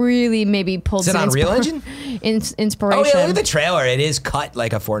guys really maybe pulled Is it some Unreal Engine? Inspiration. Oh yeah, look at the trailer. It is cut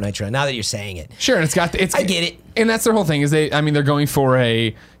like a Fortnite trailer. Now that you're saying it, Sure, and I get it. And that's their whole thing. Is they're going for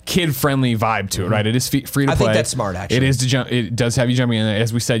a kid-friendly vibe to it, right? It is free to play. I think that's smart, actually. It is to jump. It does have you jumping in.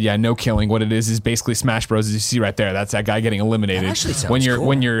 As we said, no killing. What it is basically Smash Bros. As you see right there, that's that guy getting eliminated. That actually sounds cool.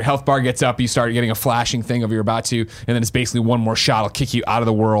 When your health bar gets up, you start getting a flashing thing of you're about to, and then it's basically one more shot will kick you out of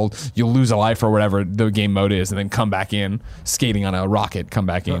the world. You'll lose a life or whatever the game mode is, and then come back in skating on a rocket. Come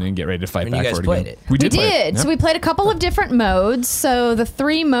back in and get ready to fight And back you guys for it played again. it. We did. Play did. it. So we played a couple of different modes. So the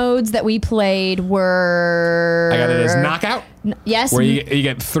 3 modes that we played were. I got it as knockout. Yes. Where you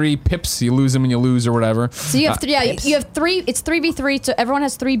get 3 pips, you lose them and you lose or whatever. So you have you have 3. It's 3v3. So everyone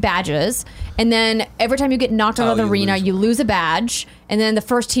has 3 badges, and then every time you get knocked out of the arena, you lose a badge, and then the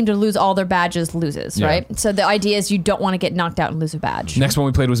first team to lose all their badges loses. Yeah. Right. So the idea is you don't want to get knocked out and lose a badge. Next one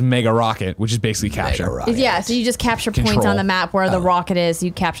we played was Mega Rocket, which is basically capture. Yeah. So you just capture points Control. on the map where the rocket is.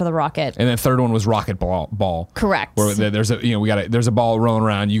 You capture the rocket. And then third one was Rocket Ball. Correct. Where there's there's a ball rolling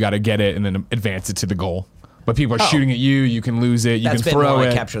around, you got to get it and then advance it to the goal. But people are shooting at you. You can lose it. You That's can been throw more it.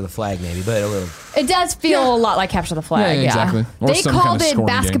 like capture the flag, maybe, but a little. It does feel a lot like capture the flag. Yeah, exactly. Or They some kind called of it scoring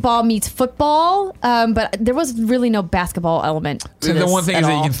basketball meets football, but there was really no basketball element to The this one thing at is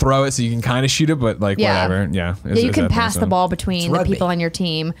that all. you can throw it, so you can kind of shoot it, but whatever. Yeah. You can pass the ball between the rugby. people on your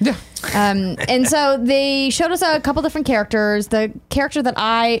team. Yeah. And so they showed us a couple different characters. The character that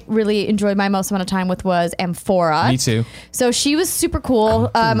I really enjoyed my most amount of time with was Amphora. Me too. So she was super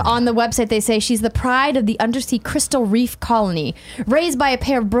cool. On the website, they say she's the pride of the undersea Crystal Reef colony. Raised by a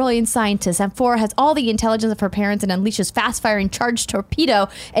pair of brilliant scientists, Amphora has all the intelligence of her parents and unleashes fast-firing charged torpedo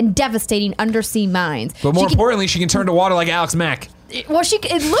and devastating undersea mines. But more importantly, she can turn to water like Alex Mack. Well,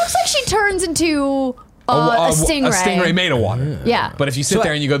 it looks like she turns into a stingray. A stingray made of water. Yeah. But if you sit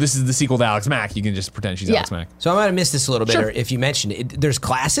there and you go, this is the sequel to Alex Mack, you can just pretend she's Alex Mack. So I might have missed this a little bit, Sure. or if you mentioned it. There's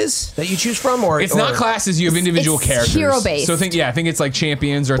classes that you choose from, or It's not classes, you have individual it's characters. hero-based. So I think it's like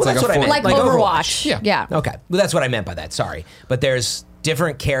champions or it's Well, like that's what I a meant. like Like Overwatch. Overwatch. Yeah. Okay, well that's what I meant by that. Sorry, but there's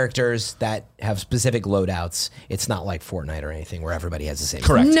different characters that have specific loadouts. It's not like Fortnite or anything where everybody has the same.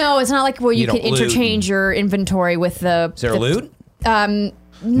 Correct. No, it's not like where you You can don't loot. interchange your inventory with the. Is there a loot?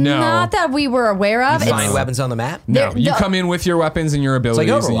 No. Not that we were aware of. Find It's, weapons on the map? No, There- you the- come in with your weapons and your abilities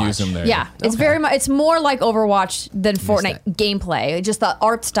and Overwatch. use them there. yeah, it's very much. It's more like Overwatch than Fortnite that. gameplay. Just the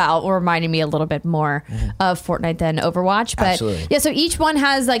art style reminded me a little bit more of Fortnite than Overwatch. But Absolutely. yeah, so each one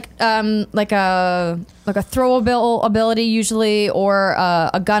has like a throwable ability usually, or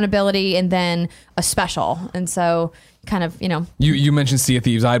a gun ability, and then a special. And so kind of You mentioned Sea of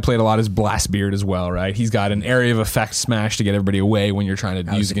Thieves. I played a lot as Blastbeard as well, right? He's got an area of effect smash to get everybody away when you're trying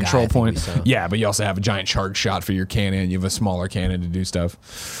to use a the guy, control I think point. we saw. Yeah, but you also have a giant charge shot for your cannon. You have a smaller cannon to do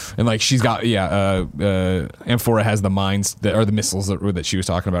stuff. And like she's got Amphora has the mines that are the missiles that she was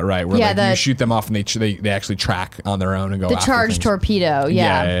talking about, right? Where Yeah, you shoot them off and they actually track on their own and go the after charge things. torpedo.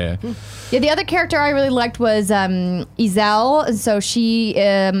 Yeah. Yeah, the other character I really liked was Izel. So she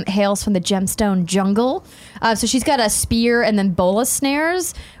hails from the Gemstone Jungle. So she's got a spear and then bola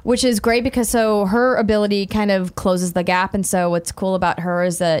snares, which is great because so her ability kind of closes the gap. And so what's cool about her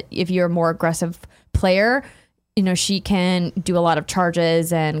is that if you're a more aggressive player, she can do a lot of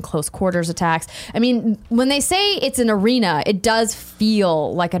charges and close quarters attacks. I mean, when they say it's an arena, it does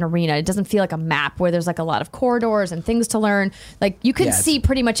feel like an arena. It doesn't feel like a map where there's like a lot of corridors and things to learn. Like you can see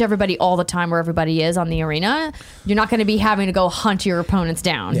pretty much everybody all the time where everybody is on the arena. You're not going to be having to go hunt your opponents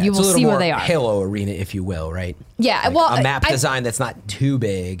down. You will see where they are. Halo arena, if you will, right? Yeah, like a map design that's not too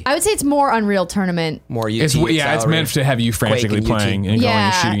big. I would say it's more Unreal Tournament. More UT. It's meant to have you frantically playing and going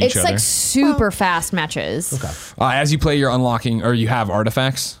and shooting each other. It's like super fast matches. Okay. As you play, you're unlocking, or you have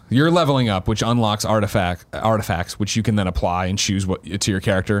artifacts. You're leveling up, which unlocks artifacts, which you can then apply and choose what to your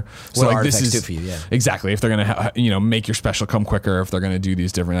character. So what like this artifacts is do for you, yeah. Exactly. If they're gonna make your special come quicker, if they're gonna do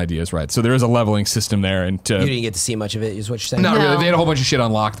these different ideas, right? So there is a leveling system there, and you didn't get to see much of it, is what you're saying? Not really. They had a whole bunch of shit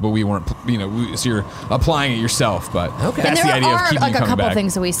unlocked, but we weren't. So you're applying it yourself, but that's the idea of keeping you coming back. There are a couple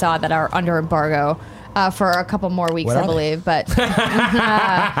things that we saw that are under embargo. For a couple more weeks, I believe. But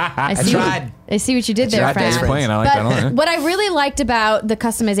I see what you did there, friend. Playing. I like that. What I really liked about the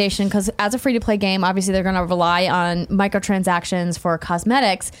customization, because as a free-to-play game, obviously they're going to rely on microtransactions for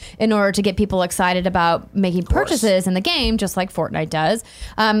cosmetics in order to get people excited about making purchases in the game, just like Fortnite does.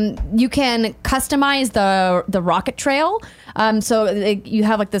 You can customize the rocket trail. So you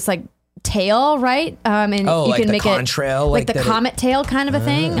have like this tail, right? And you like can make it trail, like the comet tail kind of a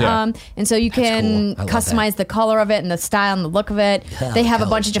thing. Yeah. And so you can cool. customize the color of it and the style and the look of it. They have a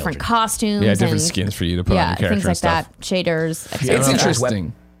bunch of different costumes. Yeah, different skins for you to put on your character things like and stuff. that, shaders. It's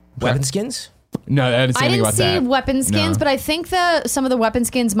interesting. Weapon skins? No, I didn't see weapon skins, but I think some of the weapon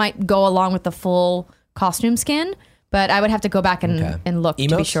skins might go along with the full costume skin. But I would have to go back and look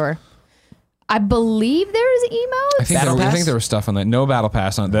to be sure. I believe there's emotes. I think there was stuff on that. No battle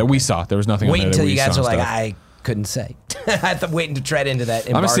pass on that we saw. There was nothing on there. Wait until you guys are like, stuff. I couldn't say. I'm waiting to tread into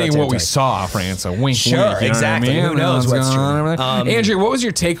that. I'm saying what we saw, France. A wink, sure, wink. Exactly. What I mean? Who knows what's true? Andrew, what was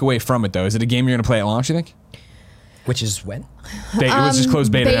your takeaway from it, though? Is it a game you're going to play at launch, you think? Which is when? It was just closed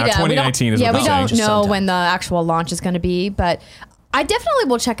beta now. 2019 is what we I'm saying. don't know when the actual launch is going to be, but I definitely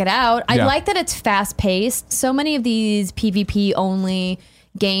will check it out. I like that it's fast paced. So many of these PvP only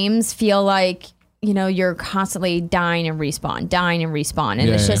games feel like you're constantly dying and respawn. And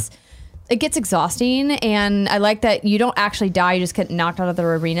it's just, it gets exhausting. And I like that you don't actually die. You just get knocked out of the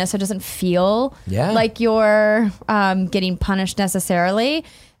arena. So it doesn't feel like you're getting punished necessarily.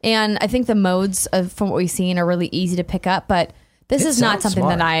 And I think the modes from what we've seen are really easy to pick up. But this is not something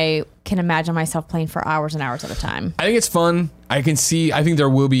that I can imagine myself playing for hours and hours at a time. I think it's fun. I think there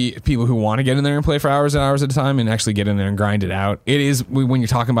will be people who want to get in there and play for hours and hours at a time and actually get in there and grind it out. It is, when you're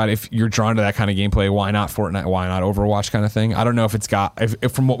talking about if you're drawn to that kind of gameplay, why not Fortnite, why not Overwatch kind of thing? I don't know if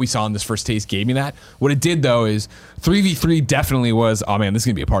if from what we saw in this first taste gave me that. What it did though is 3v3 definitely was, oh man, this is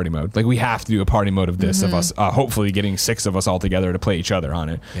going to be a party mode. Like we have to do a party mode of this, of us hopefully getting 6 of us all together to play each other on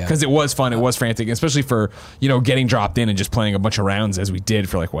it. Because it was fun, it was frantic, especially for, getting dropped in and just playing a bunch of rounds as we did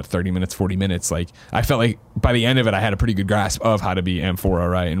for 30 minutes, 40 minutes. Like I felt like by the end of it, I had a pretty good grasp of how to be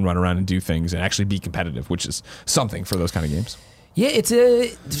M4, right, and run around and do things and actually be competitive, which is something for those kind of games. Yeah,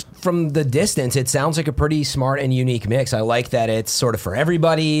 from the distance, it sounds like a pretty smart and unique mix. I like that it's sort of for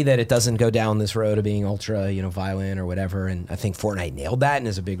everybody, that it doesn't go down this road of being ultra, violent or whatever. And I think Fortnite nailed that and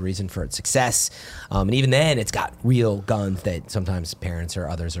is a big reason for its success. And even then, it's got real guns that sometimes parents or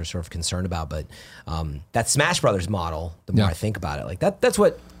others are sort of concerned about. But that Smash Brothers model, the more I think about it, that's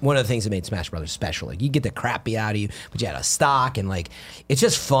what one of the things that made Smash Brothers special. Like you get the crap beat out of you, but you had a stock, and it's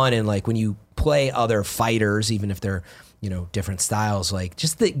just fun. And when you play other fighters, even if they're different styles,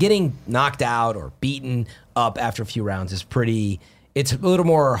 just getting knocked out or beaten up after a few rounds is it's a little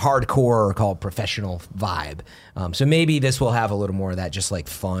more hardcore, called professional vibe. So maybe this will have a little more of that just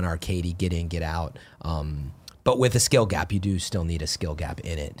fun, arcadey, get in, get out. But with a skill gap, you do still need a skill gap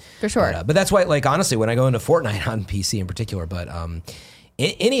in it. For sure. But that's why, honestly, when I go into Fortnite on PC in particular, but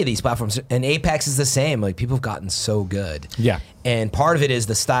any of these platforms, and Apex is the same, people have gotten so good. Yeah. And part of it is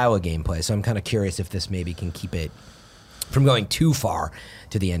the style of gameplay. So I'm kind of curious if this maybe can keep it from going too far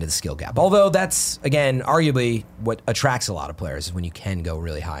to the end of the skill gap. Although that's, again, arguably what attracts a lot of players is when you can go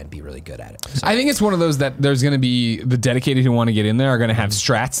really high and be really good at it. So. I think it's one of those that there's going to be the dedicated who want to get in there are going to have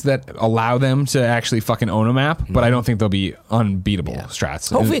strats that allow them to actually fucking own a map, but I don't think they'll be unbeatable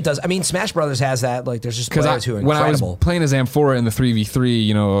strats. Hopefully it does. I mean, Smash Brothers has that. There's just players who are incredible. When I was playing as Amphora in the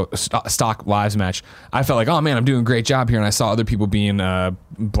 3v3, stock lives match, I felt like, oh man, I'm doing a great job here, and I saw other people being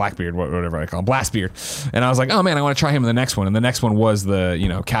Blackbeard, whatever I call him, Blastbeard, and I was like, oh man, I want to try him in the next one, and the next one was the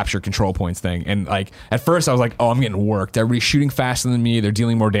capture control points thing. And like at first I was like, oh, I'm getting worked. Everybody's shooting faster than me. They're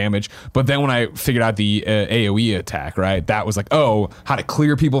dealing more damage. But then when I figured out the AoE attack, right, that was like, oh, how to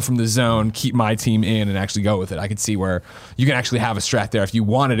clear people from the zone, keep my team in, and actually go with it. I could see where you can actually have a strat there if you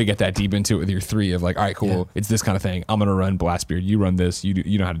wanted to get that deep into it with your 3 of like, all right, cool, it's this kind of thing. I'm gonna run Blastbeard. You run this.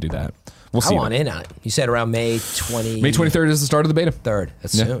 You know how to do that. We'll see. I want in on it. You said around May 23rd is the start of the beta. 3rd.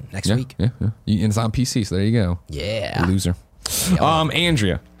 That's soon. Next week. Yeah. And it's on PC, so there you go. Yeah. Loser.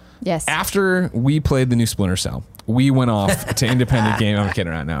 Andrea. Yes. After we played the new Splinter Cell, we went off to independent game. I'm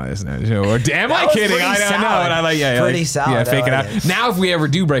kidding right now, isn't it? Or am I kidding? I don't know. And I like, pretty solid. Yeah, fake it out. Now, if we ever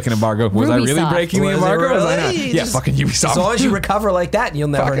do break an embargo, was I really breaking the embargo? Was I not? Yeah, fucking Ubisoft. As long as you recover like that, you'll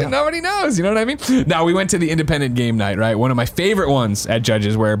never know. Nobody knows. You know what I mean? Now, we went to the independent game night, right? One of my favorite ones at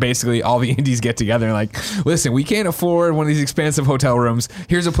Judges, where basically all the indies get together and like, listen, we can't afford one of these expensive hotel rooms.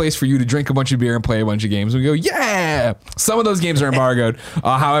 Here's a place for you to drink a bunch of beer and play a bunch of games. And we go, yeah. Some of those games are embargoed.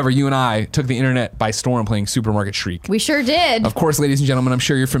 However, you and I took the internet by storm playing Supermarket Shriek. We sure did. Of course, ladies and gentlemen, I'm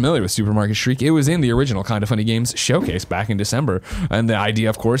sure you're familiar with Supermarket Shriek. It was in the original Kinda Funny Games showcase back in December. And the idea,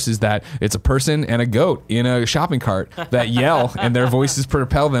 of course, is that it's a person and a goat in a shopping cart that yell, and their voices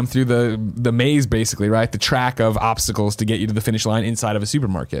propel them through the maze, basically, right? The track of obstacles to get you to the finish line inside of a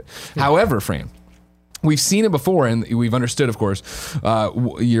supermarket. However, Fran, we've seen it before, and we've understood, of course,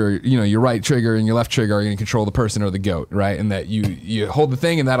 your right trigger and your left trigger are going to control the person or the goat, right? And that you hold the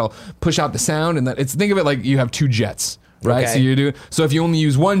thing, and that'll push out the sound, and think of it like you have 2 jets. Right, Okay. So if you only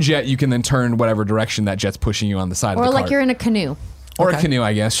use one jet, you can then turn whatever direction that jet's pushing you on the side of the cart. Or like you're in a canoe. Or a canoe,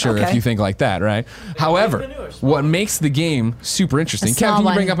 I guess, sure, if you think like that, right? However, what makes the game super interesting, Kev, can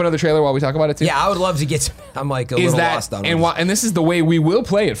you bring up another trailer while we talk about it too? Yeah, I would love to get some. I'm like a little lost on it. And this is the way we will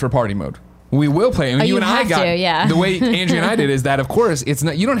play it for party mode. We will play. And you and I got the way Andrea and I did is that, of course, it's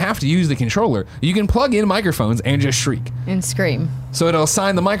not. You don't have to use the controller. You can plug in microphones and just shriek and scream. So it'll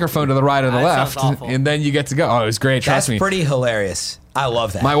assign the microphone to the right or the left, and then you get to go. Oh, it was great. Trust me. That's pretty hilarious. I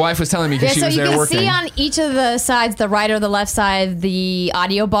love that. My wife was telling me because she was there working. So you can see on each of the sides, the right or the left side, the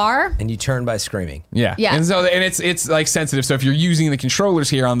audio bar. And you turn by screaming. Yeah. And so it's like sensitive. So if you're using the controllers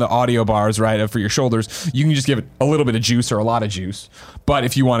here on the audio bars, right, for your shoulders, you can just give it a little bit of juice or a lot of juice. But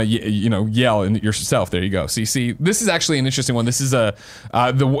if you want to, yell yourself, there you go. So you see, this is actually an interesting one. This is an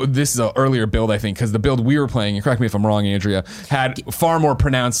earlier build, I think, because the build we were playing, and correct me if I'm wrong, Andrea, had far more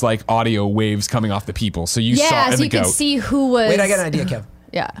pronounced like audio waves coming off the people. So you saw so you could see who was. Wait, I got an idea, Kev.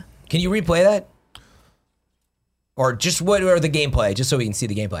 Yeah. Can you replay that? Or just what or the gameplay, just so we can see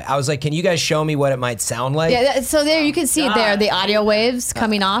the gameplay. I was like, can you guys show me what it might sound like? Yeah, so there you can see it there, the audio waves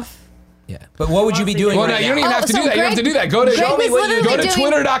coming off. Yeah. But what would you be doing? Well, no, you don't even have to do that. You don't have to do that. Go to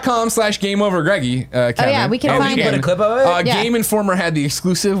twitter.com/GameOverGreggy. Oh, yeah, we can find it. Put a clip of it? Game Informer had the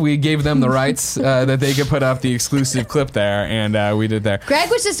exclusive. We gave them the rights that they could put up the exclusive clip there, and we did there. Greg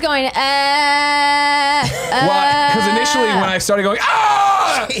was just going, Well, because initially when I started going,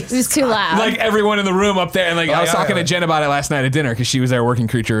 it was too loud. Like everyone in the room up there, and like I was talking to Jen about it last night at dinner because she was there working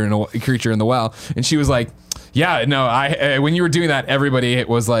Creature in the Well, and she was like, yeah, no, when you were doing that, everybody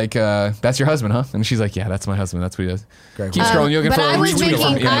was like, that's your husband, huh? And she's like, yeah, that's my husband. That's what he does. Keep scrolling. You'll get I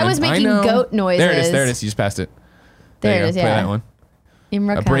was making goat noises. There it is. You just passed it. There it is, Play that one.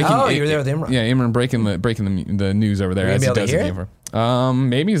 Imran. You were there with Imran. Yeah, Imran breaking the news over there as he does the game.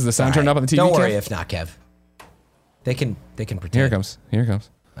 Maybe is the sound turned up on the TV? Don't worry if not, Kev. They can pretend. Here it comes.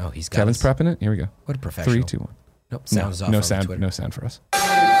 Oh, he's got Kevin's prepping it. Here we go. What a professional. 3, 2, 1. Nope, sound is off. No sound for us.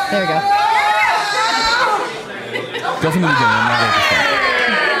 There we go. Go from the beginning. I'm not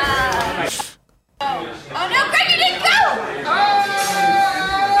ready to start. Oh no, Greg, you didn't go!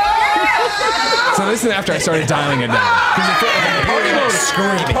 So this is after I started dialing it down.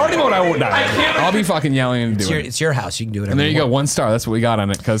 Party mode, I won't die. I'll be fucking yelling and doing it. It's your house. You can do whatever. And there you go. 1 star. That's what we got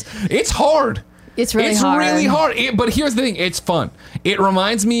on it because it's hard. It's really hard. But here's the thing. It's fun. It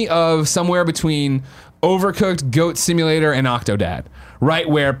reminds me of somewhere between Overcooked, Goat Simulator, and Octodad. Right,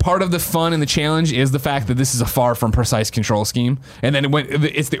 where part of the fun and the challenge is the fact that this is a far from precise control scheme, and then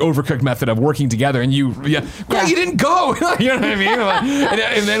it's the Overcooked method of working together. And you didn't go. You know what I mean?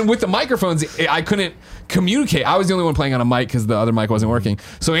 And then with the microphones, I couldn't communicate. I was the only one playing on a mic because the other mic wasn't working.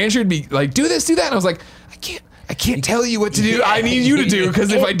 So Andrew would be like, "Do this, do that," and I was like, I can't tell you what to do. I need you to do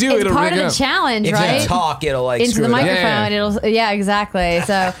because if I do, it'll part rig of up. the challenge, right? If you talk, it'll like into screw the it up. microphone. Exactly.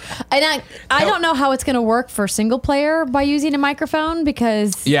 So, and I don't know how it's going to work for single player by using a microphone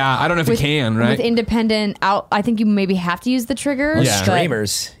because I don't know if you can, right? With independent I think you maybe have to use the triggers. Yeah.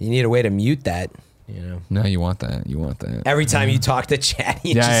 Streamers, you need a way to mute that. No, you want that. You want that. Every time you talk to chat,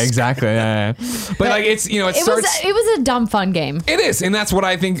 Exactly. Yeah. But like it was a dumb fun game. It is, and that's what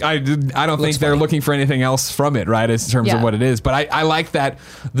I think. I don't think they're looking for anything else from it, right? In terms of what it is. But I like that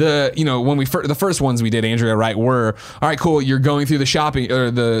when the first ones we did, Andrea, right, were all right, cool. You're going through the shopping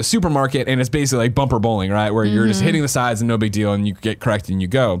or the supermarket, and it's basically like bumper bowling, right, where you're just hitting the sides and no big deal, and you get corrected and you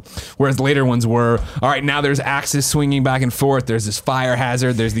go. Whereas later ones were all right. Now there's axes swinging back and forth. There's this fire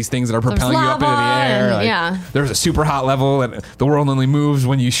hazard. There's these things that are propelling you up into the air. There's a super hot level, and the world only moves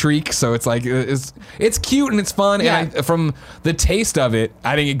when you shriek. So it's like it's cute and it's fun. Yeah. And from the taste of it,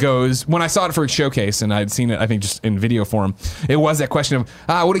 I think it goes. When I saw it for a showcase, and I'd seen it, I think just in video form, it was that question of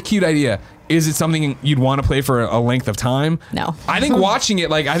what a cute idea. Is it something you'd want to play for a length of time? No. I think watching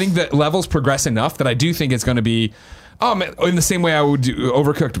it, I think the levels progress enough that I do think it's going to be, in the same way I would do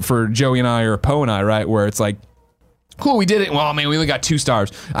Overcooked for Joey and I or Poe and I, right, where it's like, cool, we did it. Well, man, we only got 2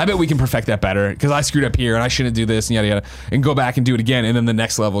 stars. I bet we can perfect that better because I screwed up here and I shouldn't do this and yada yada, and go back and do it again. And then the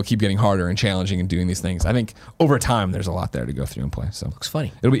next level keep getting harder and challenging and doing these things. I think over time there's a lot there to go through and play. So looks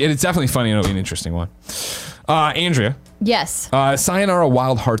funny. It's definitely funny and it'll be an interesting one. Andrea. Yes. Sayonara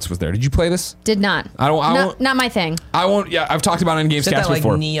Wild Hearts was there. Did you play this? Did not. Not my thing. I won't. Yeah, I've talked about it in Gamescast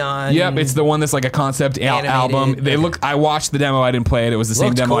before. Neon. Yep, it's the one that's like a concept album. I watched the demo. I didn't play it. It was the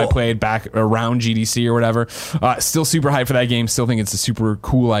same demo I played back around GDC or whatever. Still super hyped for that game. Still think it's a super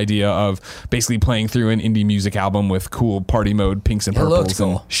cool idea of basically playing through an indie music album with cool party mode, pinks and purples,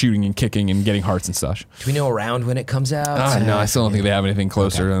 and shooting and kicking and getting hearts and stuff. Do we know around when it comes out? No, I still don't think they have anything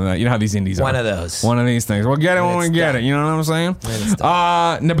closer than that. You know how these indies are. One of those. One of these things. We'll get it when we get it. You know what I'm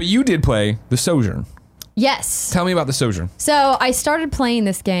saying? No, but you did play The Sojourn. Yes. Tell me about The Sojourn. So I started playing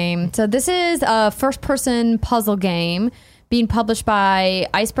this game. So this is a first-person puzzle game being published by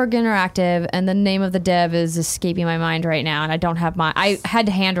Iceberg Interactive, and the name of the dev is escaping my mind right now, and I had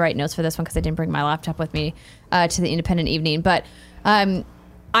to handwrite notes for this one because I didn't bring my laptop with me to the independent evening. But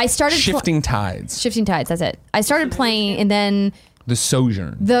I started... Shifting Tides. Shifting Tides, that's it. I started playing, and then... The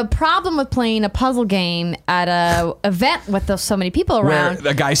Sojourn. The problem with playing a puzzle game at a event with so many people around,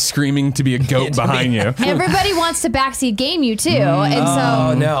 where a guy's screaming to be a goat behind you. Everybody wants to backseat game you too, and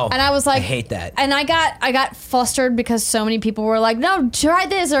so no, and I was like, I hate that. And I got flustered because so many people were like, no, try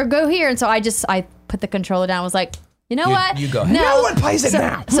this or go here, and so I put the controller down. I was like, you know what? You go ahead. No one plays it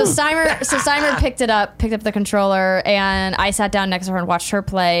now. So Steimer picked up the controller, and I sat down next to her and watched her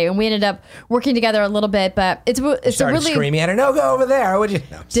play, and we ended up working together a little bit. But it's a really screaming at her. No, go over there. Would you?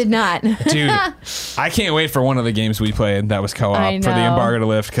 No. Did not, dude. I can't wait for one of the games we played that was co-op for the embargo to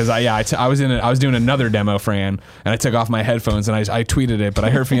lift because I was doing another demo for Ann, and I took off my headphones and I tweeted it, but I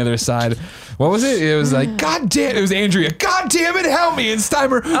heard from the other side. What was it? It was like, God damn! It was Andrea. God damn it! Help me! And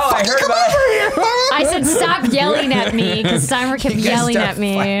Steimer. I heard come about over here. I said, stop yelling at me, because Steimer kept yelling at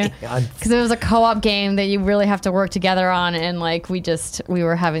me because it was a co-op game that you really have to work together on, and like we had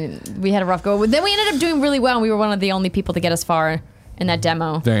a rough go. Then we ended up doing really well, and we were one of the only people to get us far in that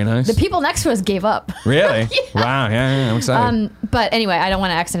demo. Very nice. The people next to us gave up. Really? Yeah. Wow. Yeah, I'm excited. But anyway, I don't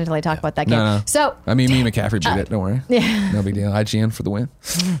want to accidentally talk about that game. No. So I mean, me and McCaffrey did it. Don't worry. Yeah. No big deal. IGN for the win.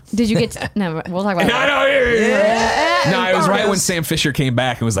 Did you get? No, we'll talk about that. No, it was right when Sam Fisher came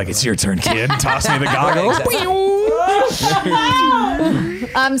back and was like, "It's your turn, kid." Tossed me the goggles.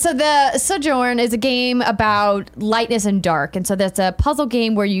 So the Sojourn is a game about lightness and dark, and so that's a puzzle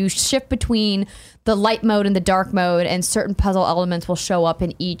game where you shift between the light mode and the dark mode, and certain puzzle elements will show up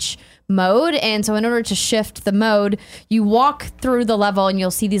in each mode. And so in order to shift the mode, you walk through the level and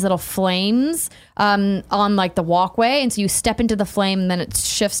you'll see these little flames on like the walkway, and so you step into the flame and then it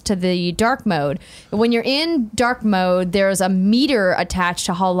shifts to the dark mode. When you're in dark mode, there's a meter attached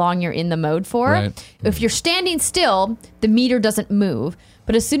to how long you're in the mode for. Right. If you're standing still, the meter doesn't move.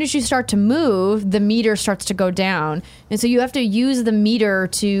 But as soon as you start to move, the meter starts to go down. And so you have to use the meter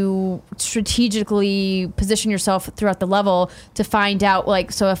to strategically position yourself throughout the level to find out,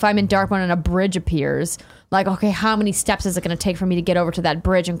 like, so if I'm in dark mode and a bridge appears, like, okay, how many steps is it going to take for me to get over to that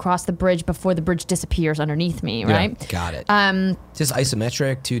bridge and cross the bridge before the bridge disappears underneath me, right? Yeah, got it. Is this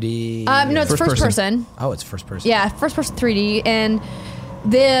isometric, 2D? No, it's first person. Oh, it's first person. Yeah, first person 3D. And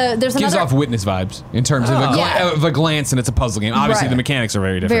there's gives off Witness vibes in terms of a glance, and it's a puzzle game. Obviously, the mechanics are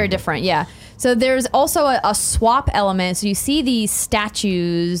very different. Very different, yeah. So there's also a swap element. So you see these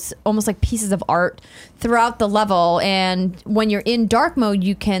statues, almost like pieces of art, throughout the level. And when you're in dark mode,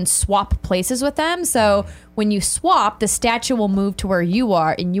 you can swap places with them. So when you swap, the statue will move to where you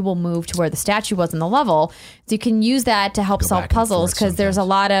are, and you will move to where the statue was in the level. So you can use that to help solve puzzles, because there's a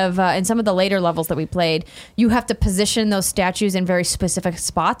lot of, in some of the later levels that we played, you have to position those statues in very specific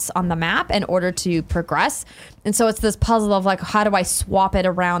spots on the map in order to progress. And so it's this puzzle of like, how do I swap it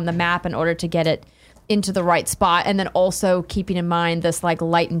around the map in order to get it into the right spot, and then also keeping in mind this like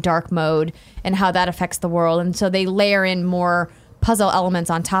light and dark mode and how that affects the world. And so they layer in more puzzle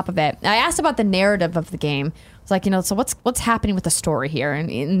elements on top of it. I asked about the narrative of the game. It's like, so what's happening with the story here?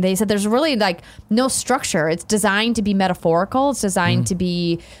 And they said there's really like no structure. It's designed to be metaphorical. It's designed to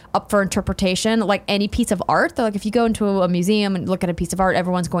be up for interpretation, like any piece of art. They're like, if you go into a museum and look at a piece of art,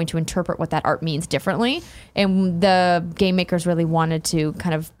 everyone's going to interpret what that art means differently. And the game makers really wanted to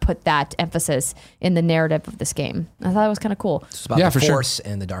kind of put that emphasis in the narrative of this game. I thought it was kind of cool. It's about the Force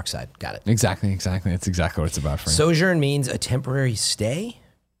and the dark side. Got it. Exactly. That's exactly what it's about for you. Sojourn means a temporary stay,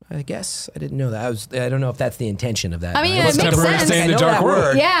 I guess. I didn't know that. I don't know if that's the intention of that. I mean, it makes sense. Stay in the dark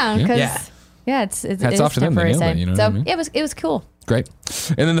world. Yeah, because it's off to them. They nailed it, you know so what I mean? it was cool. Great.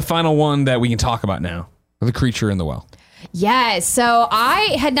 And then the final one that we can talk about now, the creature in the well. Yes, so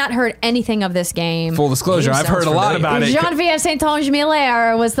I had not heard anything of this game. Full disclosure, I've heard a lot about it. Jean-Pierre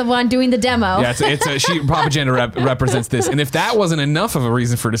Saint-Onge-Miller was the one doing the demo. Yeah, Papa Janda represents this. And if that wasn't enough of a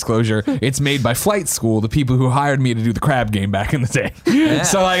reason for disclosure, it's made by Flight School, the people who hired me to do the crab game back in the day. Yeah.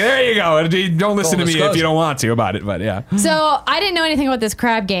 So like, there you go. Don't listen to me if you don't want to about it, but yeah. So I didn't know anything about this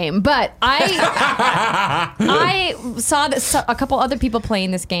crab game, but I saw that a couple other people playing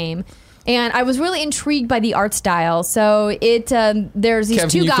this game. And I was really intrigued by the art style. So there's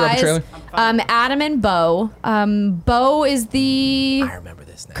these two guys, Adam and Bo. Bo is the I remember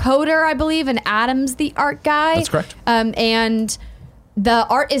this now. coder, I believe, and Adam's the art guy. That's correct. And the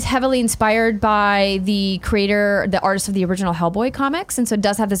art is heavily inspired by the artist of the original Hellboy comics. And so it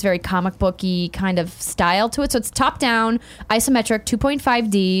does have this very comic booky kind of style to it. So it's top down, isometric,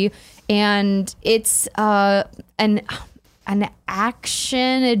 2.5D, and it's an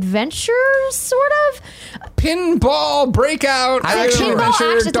action adventure, sort of. Pinball breakout, action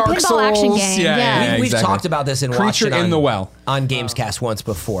adventure, Dark Souls. Action game. Yeah. We've talked about this and watched it in the well on Gamescast once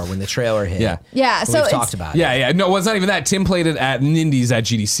before when the trailer hit. Yeah. So we've talked about it. Yeah. No, it's not even that. Tim played it at Nindies at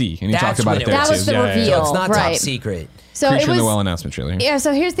GDC, and he talked about it there too. That was the reveal. So it's not top secret. So Creature in the Well announcement trailer. Yeah.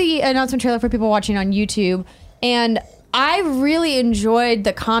 So here's the announcement trailer for people watching on YouTube, and I really enjoyed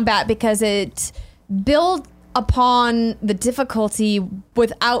the combat because it built upon the difficulty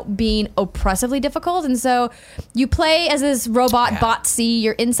without being oppressively difficult. And so you play as this robot Bot C.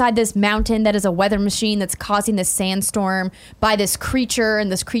 You're inside this mountain that is a weather machine that's causing this sandstorm by this creature,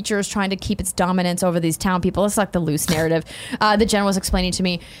 and this creature is trying to keep its dominance over these town people. It's like the loose narrative the Jen was explaining to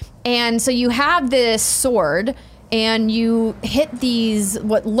me. And so you have this sword, and you hit these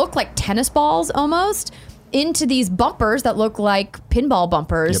what look like tennis balls almost into these bumpers that look like pinball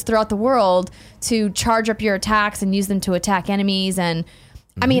bumpers throughout the world to charge up your attacks and use them to attack enemies. And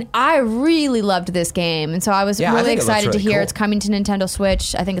I mean, I really loved this game. And so I was really excited to hear it's coming to Nintendo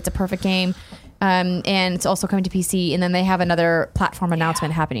Switch. I think it's a perfect game. And it's also coming to PC. And then they have another platform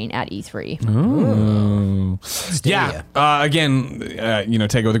announcement happening at E3. Ooh. Yeah. Again,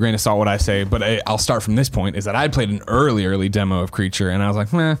 take it with a grain of salt what I say, but I'll start from this point, is that I played an early demo of Creature, and I was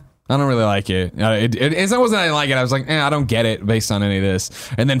like, meh. I don't really like it. It wasn't I didn't like it. I was like, I don't get it based on any of this.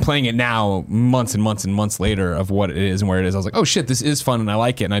 And then playing it now, months and months and months later of what it is and where it is, I was like, oh shit, this is fun and I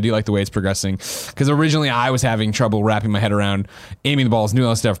like it. And I do like the way it's progressing. Because originally I was having trouble wrapping my head around aiming the balls, doing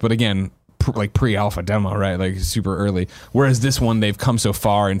all that stuff. But again, like pre-alpha demo, right? Like super early. Whereas this one, they've come so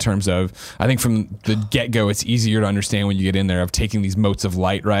far in terms of, I think from the get-go, it's easier to understand when you get in there of taking these motes of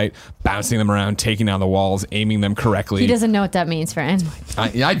light, right? Bouncing them around, taking down the walls, aiming them correctly. He doesn't know what that means, friend.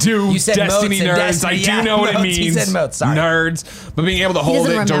 I do. You said Destiny nerds. Destiny, I do know what it means. He said motes, sorry. Nerds. But being able to hold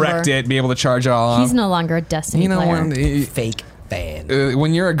it, direct it, be able to charge it all off. He's no longer a Destiny player. Fake fan.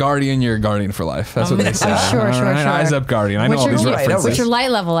 When you're a guardian for life. That's what they say. Sure. Eyes up, guardian. I know all these references. What's your light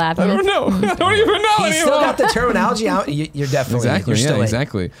level at? I don't know. I don't even know anymore. He's still got the terminology out. You're definitely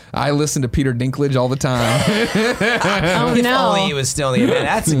exactly. I listen to Peter Dinklage all the time. If only he was still in the event.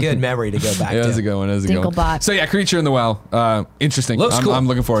 That's a good memory to go back to. That's a good one. So yeah, Creature in the Well. Interesting. Looks cool. I'm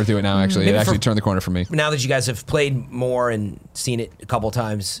looking forward to it now, actually. It actually turned the corner for me. Now that you guys have played more and seen it a couple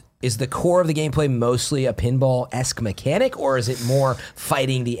times, is the core of the gameplay mostly a pinball-esque mechanic, or is it more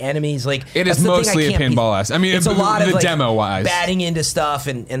fighting the enemies? Like, it is mostly a pinball-esque. I mean, it's a lot of demo-wise, batting into stuff,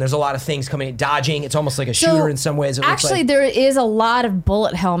 and there's a lot of things coming, dodging. It's almost like a shooter in some ways. Actually, there is a lot of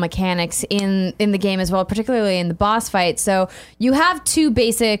bullet hell mechanics in the game as well, particularly in the boss fight. So you have two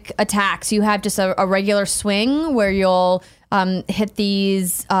basic attacks. You have just a regular swing where you'll hit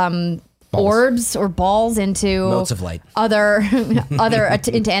these orbs or balls into Motes of light. other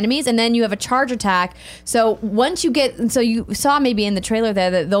into enemies, and then you have a charge attack. So once you get, so you saw maybe in the trailer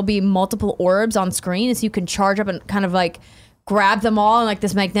there that there'll be multiple orbs on screen, so you can charge up and kind of like grab them all in like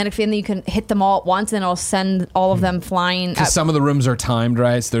this magnetic field, and then you can hit them all at once, and then it'll send all of them flying. Because some of the rooms are timed,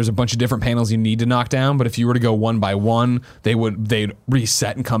 right? So there's a bunch of different panels you need to knock down, but if you were to go one by one, they'd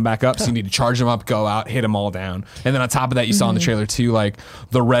reset and come back up. So you need to charge them up, go out, hit them all down. And then on top of that, you saw in the trailer too, like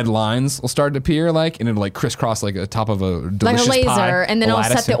the red lines will start to appear, like, and it'll like crisscross like the top of a delicious like a laser, pie, and then it'll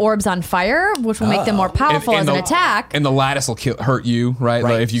set the orbs on fire, which will make them more powerful as an attack. And the lattice will hurt you, right?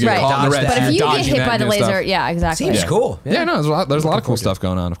 Like if you get caught in the red, but if you get hit by the laser, stuff. yeah, exactly. Seems cool. Yeah, no, there's a lot of cool stuff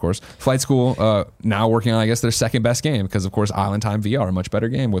going on, of course. Flight School now working on, I guess, their second best game because, of course, Island Time VR, a much better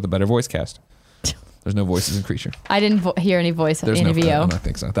game with a better voice cast. There's no voices in Creature. I didn't hear any voice in no VO. I don't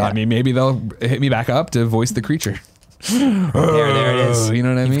think so. I mean, maybe they'll hit me back up to voice the Creature. There it is. You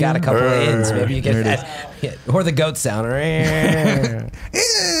know what I mean? You've got a couple of ins. Maybe you get that. Yeah, or the goat sound.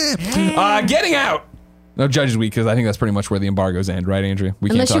 Getting out. No Judges Week, because I think that's pretty much where the embargoes end, right, Andrea? We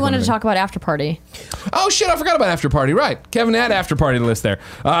Unless you wanted to talk about After Party. Oh, shit, I forgot about After Party. Right. Kevin had After Party the list there.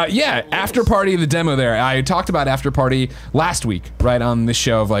 Yeah, After Party, the demo there. I talked about After Party last week, right, on this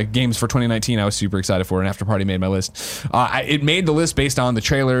show of like games for 2019 I was super excited for, and After Party made my list. It made the list based on the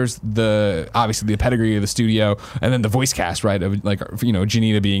trailers, obviously the pedigree of the studio, and then the voice cast, right, of like, you know,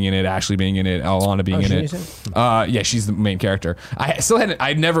 Janita being in it, Ashley being in it, Alana being in it. Yeah, she's the main character.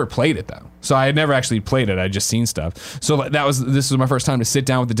 I'd never played it, though. So I had never actually played it. I'd just seen stuff. So this was my first time to sit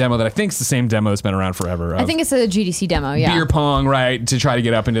down with the demo that I think is the same demo that's been around forever. I think it's a GDC demo, yeah. Beer pong, right, to try to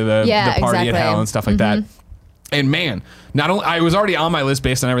get up into the party at hell and stuff like that. And man, not only I was already on my list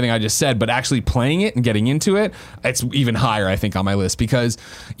based on everything I just said, but actually playing it and getting into it, it's even higher, I think, on my list, because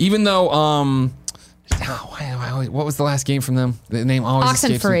even though what was the last game from them? The name always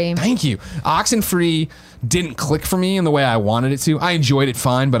escapes me. Thank you. Oxenfree didn't click for me in the way I wanted it to. I enjoyed it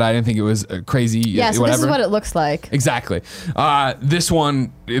fine, but I didn't think it was crazy. Yeah, so whatever. This is what it looks like. Exactly. This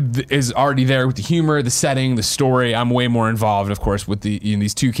one is already there with the humor, the setting, the story. I'm way more involved, of course, with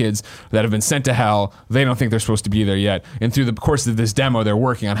these two kids that have been sent to hell. They don't think they're supposed to be there yet. And through the course of this demo, they're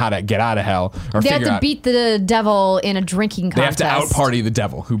working on how to get out of hell. Or they have to beat the devil in a drinking contest. They have to out-party the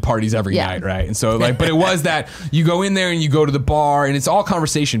devil, who parties every night, right? And so, like, but it was that you go in there and you go to the bar, and it's all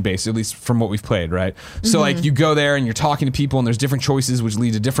conversation-based, at least from what we've played, right? So, like, you go there and you're talking to people, and there's different choices, which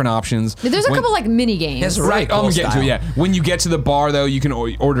lead to different options. There's a couple, like, mini games. Right, I'm getting to it, yeah. When you get to the bar, though, you can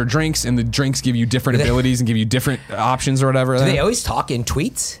order drinks, and the drinks give you different abilities and give you different options or whatever. Do they always talk in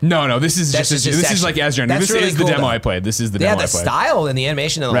tweets? No, this is this is like as This really is cool, the demo I played. This is the demo I played. Yeah, the style and the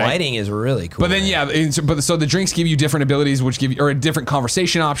animation and the lighting is really cool. But then, so the drinks give you different abilities, which give you, or different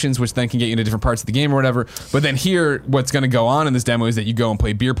conversation options, which then can get you into different parts of the game or whatever. But then here, what's going to go on in this demo is that you go and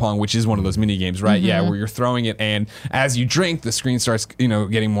play beer pong, which is one of those mini games, right? Yeah, where you're throwing it, and as you drink, the screen starts,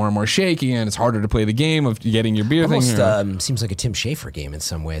 getting more and more shaky, and it's harder to play the game of getting your beer Almost, thing. Seems like a Tim Schafer game in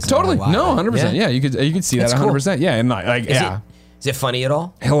some ways. Totally, no, 100%. Yeah, you could see that 100%. Cool. Yeah, and like Is it funny at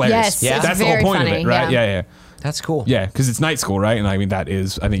all? Hilarious. Yes, yeah, that's the whole point of it, right? Yeah. That's cool. Yeah, because it's night school, right? And I mean,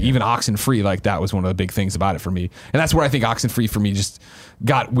 even Oxenfree, like, that was one of the big things about it for me. And that's where I think Oxenfree for me just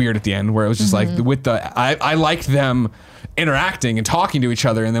got weird at the end, where it was just like, I liked them interacting and talking to each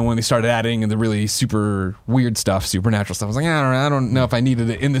other, and then when they started adding the really super weird stuff, supernatural stuff, I was like, I don't know if I needed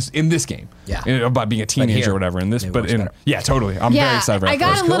it in this game. Yeah. About being a teenager or whatever. Yeah, totally. I'm very excited for it. I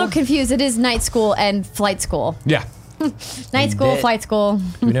got a little confused. It is night school and flight school. Yeah. Night school, flight school.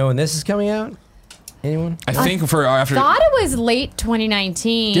 Do we know when this is coming out? Anyone? I think after. Thought it was late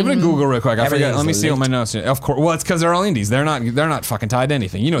 2019. Give it a Google real quick. I forget. Let me see what my notes are. Of course. Well, it's because they're all indies. They're not fucking tied to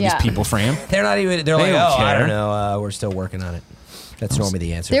anything. You know these people, Fran. They're not even. They're like, don't care. I don't know. We're still working on it. That's normally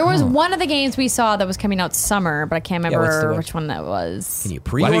the answer. There was one of the games we saw that was coming out summer, but I can't remember which one that was. Can you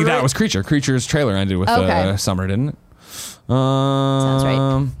pre-order? I think that was Creature. Creature's trailer ended with summer, didn't it? Sounds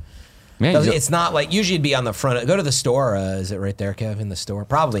right. Man, it's not like usually it'd be on the front. Go to the store. Is it right there, Kev? In the store?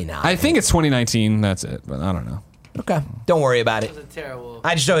 Probably not. I think it's 2019. That's it, but I don't know. Okay, don't worry about it. It was a terrible.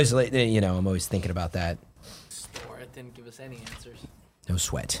 I just always, I'm always thinking about that. Store. It didn't give us any answers. No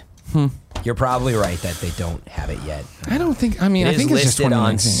sweat. You're probably right that they don't have it yet. I don't think. I mean, I think it's just listed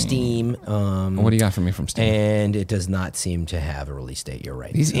on Steam. What do you got for me from Steam? And it does not seem to have a release date. You're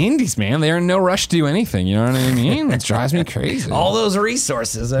right. These indies, man, they're in no rush to do anything. You know what I mean? It drives me crazy. All those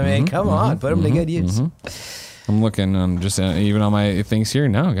resources. I mean, come on, put them to good use. I'm looking on just even on my things here.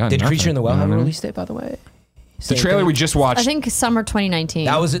 No, God. Did nothing. Creature in the Well have a release date, by the way? The trailer we just watched. I think summer 2019.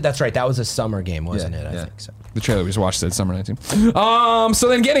 That's right. That was a summer game, wasn't it? I think so. The trailer we just watched said summer 19. So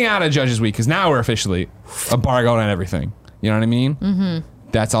then getting out of Judges Week, because now we're officially embargoed on everything. You know what I mean?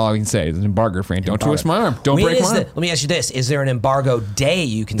 That's all I can say. It's an embargo, Fran. Don't twist my arm. Don't break my arm. Let me ask you this: is there an embargo day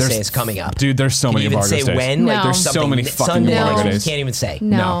you can say is coming up? Dude, there's so many embargo days. Can you even say when? No. Like there's So something many fucking Sunday, embargo you days. can't even say.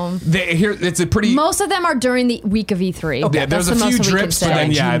 No. Here, it's a pretty. Most of them are during the week of E3. Okay. Yeah, there's That's a the few most we can drips, but say.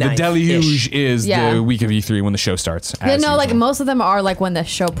 then June the 9th-ish. deluge is Yeah. the week of E3 when the show starts. Yeah, as no, like usual. most of them are like when the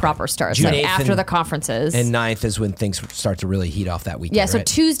show proper starts, June like 8th after and- the conferences. And 9th is when things start to really heat off that weekend. yeah, so right?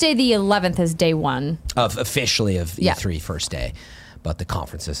 Tuesday the 11th is day one. of officially of Yeah. E3 first day, but the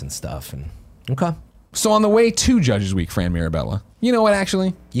conferences and stuff. And okay, So on the way to Judges Week, Fran Mirabella, you know what?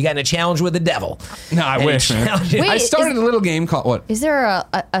 Actually, you got in a challenge with the devil. no, I Any wish, man. challenges? Wait, I started a little game called what? Is there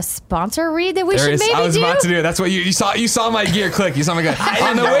a sponsor read that we There should is. maybe I was do? about to do it. That's what you saw. You saw my gear click. You saw my gear.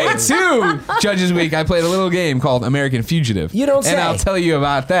 On the way to Judges Week, I played a little game called American Fugitive. You don't say. And I'll tell you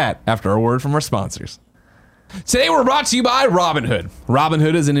about that after a word from our sponsors. Today we're brought to you by Robinhood.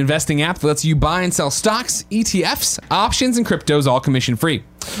 Robinhood is an investing app that lets you buy and sell stocks, ETFs, options, and cryptos all commission free.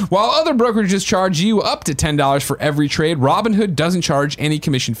 While other brokerages charge you up to $10 for every trade, Robinhood doesn't charge any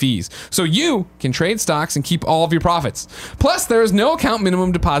commission fees. So you can trade stocks and keep all of your profits. Plus, there is no account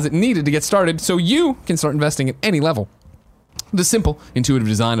minimum deposit needed to get started, so you can start investing at any level. The simple, intuitive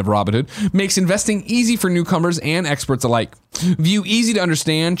design of Robinhood makes investing easy for newcomers and experts alike. View easy to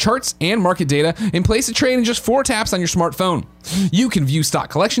understand charts and market data and place a trade in just 4 taps on your smartphone. You can view stock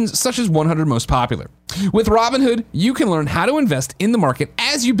collections such as 100 most popular. With Robinhood, you can learn how to invest in the market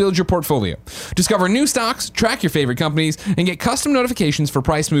as you build your portfolio. Discover new stocks, track your favorite companies, and get custom notifications for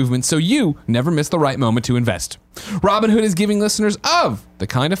price movements so you never miss the right moment to invest. Robinhood is giving listeners of the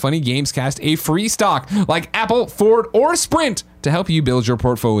Kinda Funny Gamescast a free stock like Apple, Ford, or Sprint to help you build your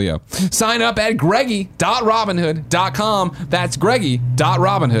portfolio. Sign up at greggy.robinhood.com. That's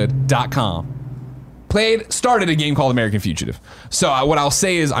greggy.robinhood.com. Started a game called American Fugitive. So what I'll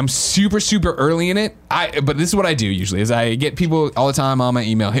say is I'm super early in it. But this is what I do usually is I get people all the time on my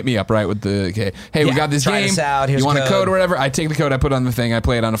email, hit me up, right, with the, okay, hey, we got this try game. this out. Here's You want a code. code or whatever? I take the code, I put it on the thing, I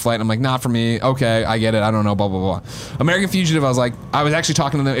play it on a flight, and I'm like, not for me. Okay, I get it. I don't know, blah, blah, blah. American Fugitive, I was actually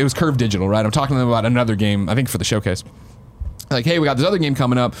talking to them. It was Curve Digital, right? I'm talking to them about another game, I think for the showcase. Like, hey, we got this other game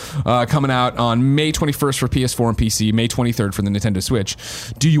coming out on May 21st for PS4 and PC, May 23rd for the Nintendo Switch.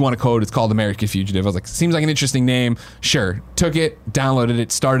 Do you want a code? It's called American Fugitive. I was like, seems like an interesting name. Sure. Took it, downloaded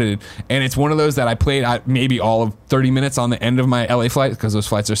it, started it, and it's one of those that I played maybe all of 30 minutes on the end of my LA flight because those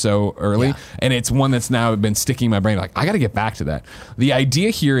flights are so early, Yeah. and it's one that's now been sticking in my brain. Like, I got to get back to that. The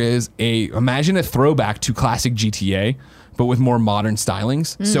idea here is imagine a throwback to classic GTA, but with more modern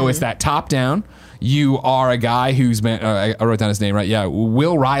stylings. So it's that top down. You are a guy who's been, I wrote down his name, right? Yeah,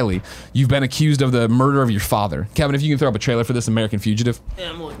 Will Riley. You've been accused of the murder of your father. Kevin, if you can throw up a trailer for this American Fugitive.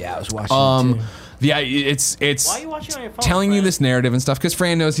 Yeah, I was watching it too. It's Why are you watching on your phone? telling you Fran? this narrative and stuff because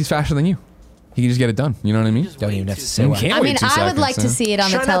Fran knows he's faster than you. He can just get it done. You know what I mean? Just Don't wait even have two to say You what. can't I wait mean, 2 I would seconds, like to huh? see it on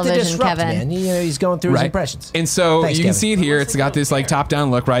Try the not to television, disrupt, Kevin. man. You know, he's going through his Right. impressions. And so Thanks, you can Kevin. see it here. It's got this like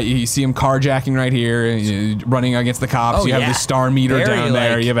top-down look, right? You see him carjacking right here, running against the cops. Oh, you have yeah. the star meter Very, down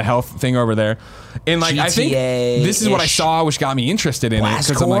there. like, You have a health thing over there. And like I think this is what I GTA-ish. saw, which got me interested in it. Blast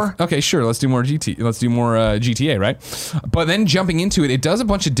Because I'm like, core? okay, sure, let's do more GTA, right? But then jumping into it, it does a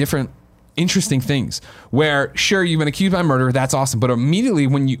bunch of different interesting things where sure you've been accused by murder, that's awesome, but immediately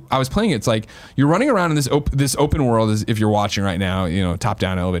when I was playing it, it's like you're running around in this open world as if you're watching right now, you know, top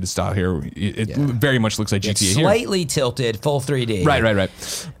down elevated style here. It very much looks like It's GTA here. slightly tilted, full 3D. Right.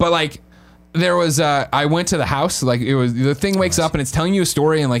 But like there was I went to the house, like it was the thing wakes up and it's telling you a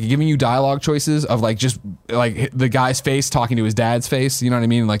story and like giving you dialogue choices of like just like the guy's face talking to his dad's face, you know what I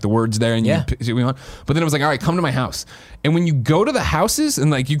mean, like the words there and Yeah. you but then it was like, all right, come to my house. And when you go to the houses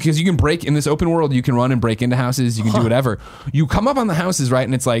and like because you can break in this open world, you can run and break into houses, you can do whatever. You come up on the houses, right,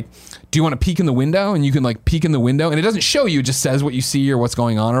 and it's like, do you want to peek in the window? And you can like peek in the window and it doesn't show you, it just says what you see or what's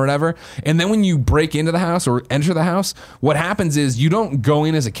going on or whatever. And then when you break into the house or enter the house, what happens is you don't go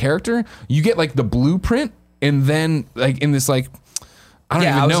in as a character, you get like the blueprint and then like in this like I don't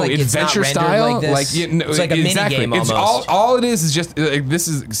Yeah, I even was know, like, it's not adventure rendered style. like this. It's like a mini exactly. game It's almost. all it is just this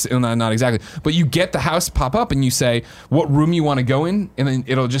is not exactly, but you get the house pop up and you say what room you want to go in, and then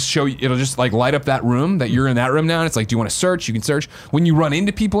it'll just show you. It'll just like light up that room that you're in that room now. And it's like, do you want to search? You can search. When you run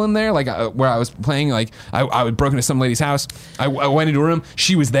into people in there, like where I was playing, like I would broke into some lady's house. I went into a room.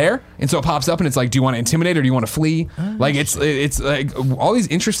 She was there, and so it pops up and it's like, do you want to intimidate or do you want to flee? Like it's like all these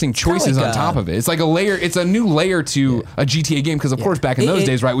interesting choices like on top of it. It's like a layer. It's a new layer to a GTA game because of course back in in those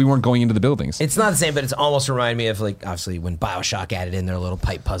days, right? We weren't going into the buildings. It's not the same, but it's almost reminded me of like obviously when BioShock added in their little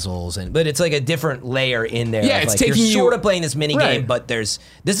pipe puzzles, but it's like a different layer in there. Yeah, it's like taking you're you sort of playing this mini Right. game, but this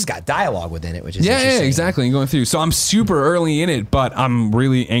has got dialogue within it, which is yeah, interesting. exactly. And going through. So I'm super early in it, but I'm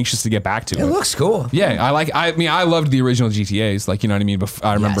really anxious to get back to it. It looks cool. Yeah, I loved the original GTAs. Like, you know what I mean?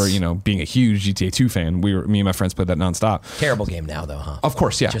 I remember, Yes. being a huge GTA 2 fan. Me and my friends played that nonstop. Terrible game now, though, huh? Of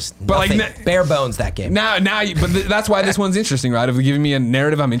course, yeah. Just but nothing, bare bones that game. That's why this one's interesting, right? Of giving me a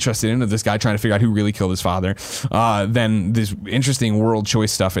narrative I'm interested in of this guy trying to figure out who really killed his father. Then this interesting world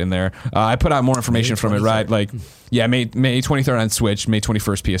choice stuff in there. I put out more information from it, right? Like, yeah, May 23rd on Switch, May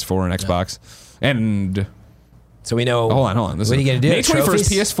 21st PS4 and Xbox, and. So we know. Hold on. What are you going to do? May 21st, Trophies?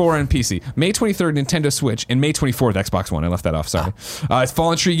 PS4 and PC. May 23rd, Nintendo Switch, and May 24th, Xbox One. I left that off. Sorry. It's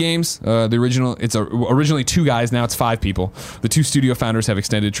Fallen Tree Games. The original. It's originally 2 guys. Now it's 5 people. The 2 studio founders have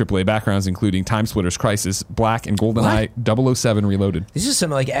extended AAA backgrounds, including Time Splitters Crisis, Black, and GoldenEye 007 Reloaded. These are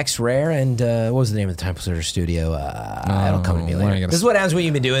some like X-Rare and what was the name of the Time Splitter studio? It'll come to me later. This is what happens when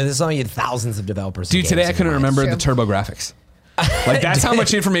you've been doing this. You had thousands of developers. Dude, today I couldn't remember the TurboGrafx. Like, that's how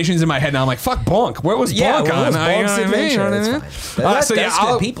much information is in my head now. I'm like, fuck Bonk. Where was Bonk on? Bonk's Adventure. That's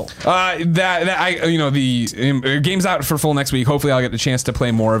good people. The game's out for full next week. Hopefully, I'll get the chance to play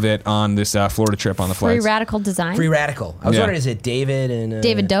more of it on this Florida trip on the Free flights. Radical Design. Free Radical. I was wondering, is it David and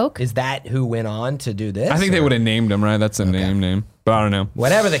David Doak? Is that who went on to do this? I think they would have named him, right? That's a name. But I don't know.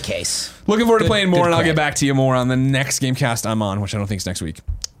 Whatever the case. Looking forward to playing more, and I'll credit. get back to you more on the next Gamecast I'm on, which I don't think is next week.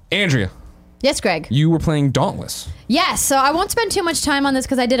 Andrea, Yes, Greg. you were playing Dauntless. Yes, so I won't spend too much time on this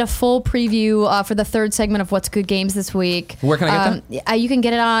because I did a full preview for the 3rd segment of What's Good Games this week. Where can I get that? You can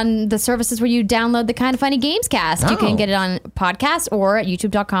get it on the services where you download the Kind of Funny Gamescast. You Oh. can get it on podcast or at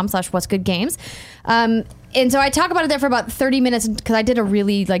youtube.com/what'sgoodgames. And so I talk about it there for about 30 minutes because I did a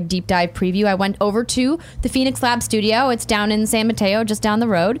really deep dive preview. I went over to the Phoenix Lab studio. It's down in San Mateo, just down the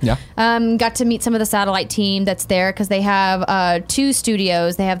road. Yeah. Got to meet some of the satellite team that's there because they have 2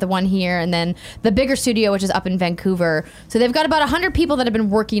 studios. They have the one here and then the bigger studio, which is up in Vancouver. So they've got about 100 people that have been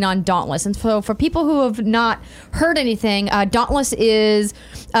working on Dauntless. And so for people who have not heard anything, Dauntless is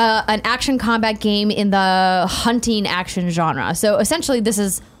an action combat game in the hunting action genre. So essentially this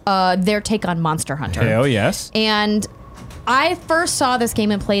is their take on Monster Hunter. Hell yes. And I first saw this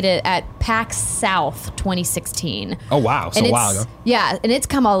game and played it at PAX South 2016. Oh, wow. So a while ago. Yeah, and it's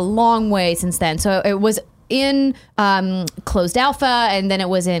come a long way since then. So it was in closed alpha, and then it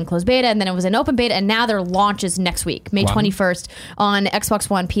was in closed beta, and then it was in open beta, and now their launch is next week, May 21st, on Xbox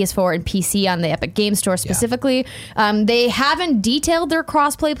One, PS4, and PC on the Epic Games Store specifically. They haven't detailed their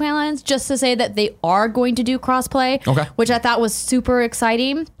crossplay plans, just to say that they are going to do crossplay, which I thought was super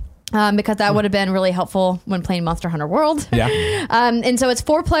exciting. Because that would have been really helpful when playing Monster Hunter World. Yeah. And so it's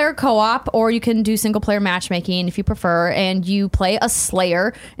 4-player co-op, or you can do single-player matchmaking if you prefer, and you play a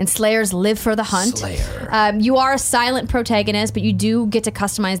Slayer, and Slayers live for the hunt. Slayer. You are a silent protagonist, but you do get to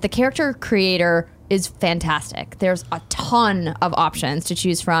customize. The character creator is fantastic. There's a ton of options to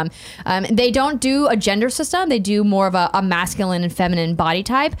choose from. They don't do a gender system. They do more of a masculine and feminine body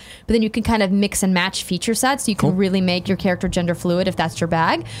type, but then you can kind of mix and match feature sets. So you can really make your character gender fluid if that's your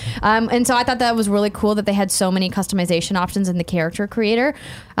bag. And so I thought that was really cool that they had so many customization options in the character creator.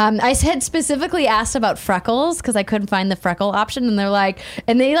 I had specifically asked about freckles because I couldn't find the freckle option, and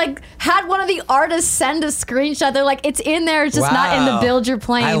they had one of the artists send a screenshot. They're like, it's in there, it's just not in the build you're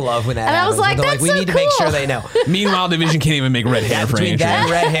playing. I love when that and happens. I was like, that's we so need to cool. make sure they know. Meanwhile, Division can't even make red hair for Between Andrea. that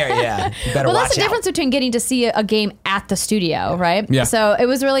and red hair, yeah. You better Well, watch that's the out. difference between getting to see a game at the studio, right? Yeah. So it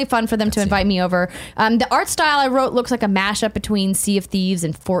was really fun for them to invite me over. The art style I wrote looks like a mashup between Sea of Thieves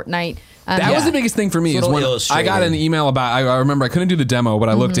and Fortnite. That was the biggest thing for me. It's Is a when little I got an email about. I remember I couldn't do the demo, but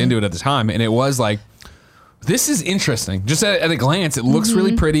I looked into it at the time, and it was like, this is interesting. Just at a glance, it looks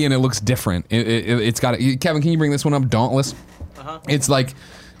really pretty and it looks different. It's got. Kevin, can you bring this one up? Dauntless. It's like.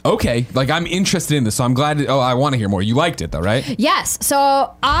 Okay, I'm interested in this, so I'm glad. I want to hear more. You liked it, though, right? Yes.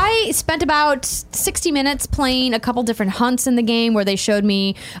 So I spent about 60 minutes playing a couple different hunts in the game where they showed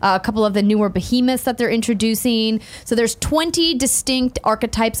me a couple of the newer behemoths that they're introducing. So there's 20 distinct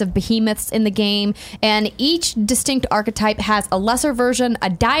archetypes of behemoths in the game, and each distinct archetype has a lesser version, a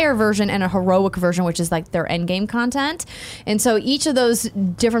dire version, and a heroic version, which is their endgame content. And so each of those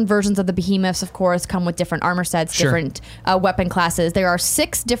different versions of the behemoths, of course, come with different armor sets, different weapon classes. There are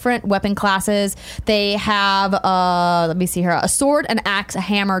 6 different weapon classes. They have let me see here, a sword, an axe, a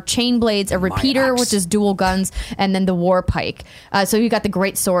hammer, chain blades, a repeater, which is dual guns, and then the war pike. So you got the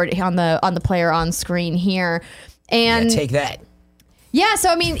great sword on the player on screen here. And take that. Yeah, so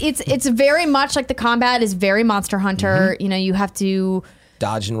I mean it's very much like the combat is very Monster Hunter. You know, you have to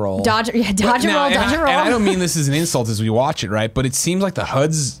dodge and roll. Dodge and roll. And I don't mean this as an insult as we watch it, right? But it seems like the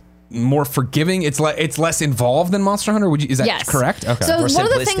HUD's more forgiving. It's less involved than Monster Hunter. Is that correct? Okay. So More one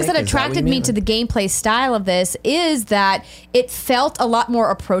of the things simplistic? that Is that attracted what you me mean? to the gameplay style of this is that it felt a lot more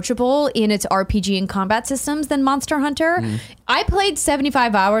approachable in its RPG and combat systems than Monster Hunter. I played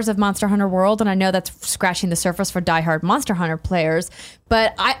 75 hours of Monster Hunter World, and I know that's scratching the surface for diehard Monster Hunter players.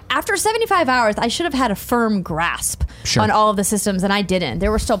 But after 75 hours, I should have had a firm grasp on all of the systems, and I didn't.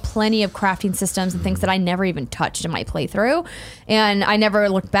 There were still plenty of crafting systems and things that I never even touched in my playthrough, and I never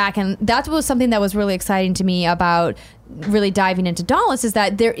looked back. And that was something that was really exciting to me about really diving into Dauntless, is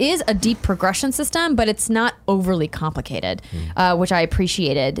that there is a deep progression system, but it's not overly complicated, which I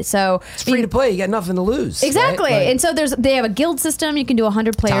appreciated. So It's free to play. You got nothing to lose. Exactly. Right? Like- And so they have a guild system. You can do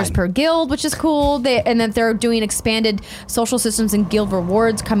 100 players Time. per guild, which is cool. And then they're doing expanded social systems and guild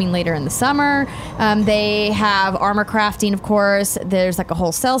rewards coming later in the summer. They have armor crafting, of course. There's like a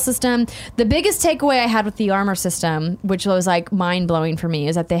whole cell system. The biggest takeaway I had with the armor system, which was like mind blowing for me,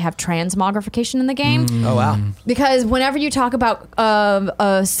 is that they have transmogrification in the game. Oh, wow. Because whenever you talk about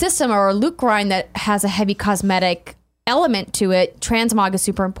a system or a loot grind that has a heavy cosmetic element to it, transmog is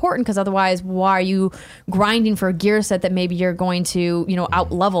super important, because otherwise why are you grinding for a gear set that maybe you're going to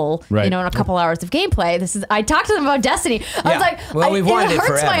out level in a couple hours of gameplay. I talked to them about Destiny. I was like, Well, we've wanted it it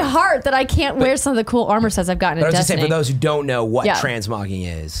hurts my forever. heart that I can't wear some of the cool armor sets I've gotten in But I was just Destiny. saying, for those who don't know what Yeah.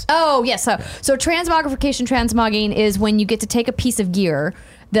 transmogging is. Oh, yes. So transmogrification is when you get to take a piece of gear,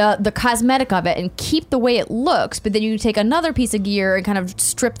 the cosmetic of it, and keep the way it looks, but then you take another piece of gear and kind of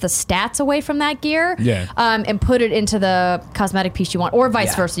strip the stats away from that gear, and put it into the cosmetic piece you want, or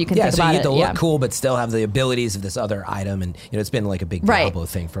vice versa. You can think so about you it. get to look cool, but still have the abilities of this other item, and it's been like a big Diablo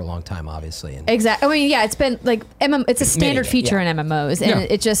thing for a long time, obviously. And Exactly. I mean, it's been like it's a standard feature yeah. in MMOs, and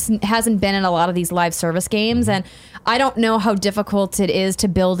it just hasn't been in a lot of these live service games. And I don't know how difficult it is to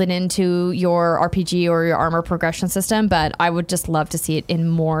build it into your RPG or your armor progression system, but I would just love to see it in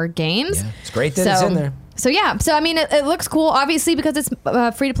more games. Yeah, it's great that it's in there. So I mean, it looks cool. Obviously, because it's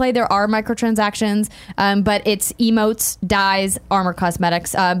free to play, there are microtransactions, but it's emotes, dyes, armor,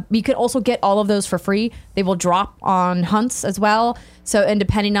 cosmetics. You could also get all of those for free. They will drop on hunts as well. So, and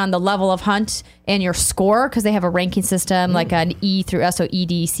depending on the level of hunt and your score, because they have a ranking system, like an E through S, so E,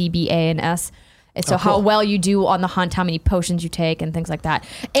 D, C, B, A, and S. And so how well you do on the hunt, how many potions you take, and things like that.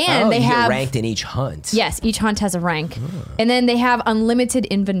 And they you have get ranked in each hunt. Yes, each hunt has a rank. And then they have unlimited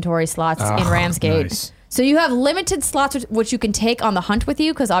inventory slots in Ramsgate. Nice. So you have limited slots which you can take on the hunt with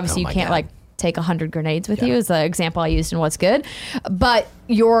you, because obviously you my can't God. take 100 grenades with you, is the example I used in What's Good. But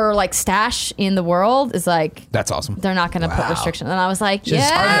your stash in the world is that's awesome. they're not going to put restrictions. And I was like, Just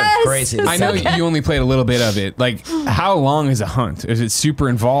yes, crazy. I know you only played a little bit of it. How long is a hunt? Is it super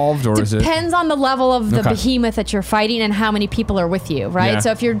involved, or is it? Depends on the level of the Okay. behemoth that you're fighting and how many people are with you, right? Yeah.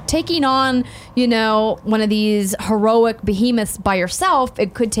 So if you're taking on, one of these heroic behemoths by yourself,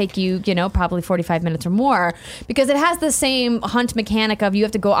 it could take you, probably 45 minutes or more, because it has the same hunt mechanic of you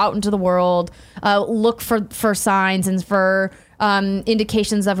have to go out into the world, look for signs and for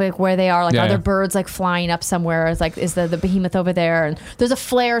indications of where they are, are there birds flying up somewhere? Is the behemoth over there? And there's a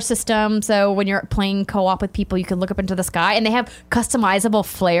flare system, so when you're playing co-op with people, you can look up into the sky, and they have customizable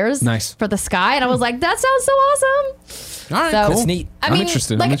flares for the sky. And I was like, that sounds so awesome. All right, So- cool. That's neat. I mean,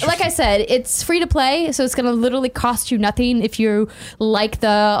 interested. Like, I'm interested. like I said, it's free to play, so it's going to literally cost you nothing if you like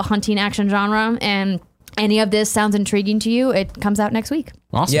the hunting action genre, and any of this sounds intriguing to you. It comes out next week.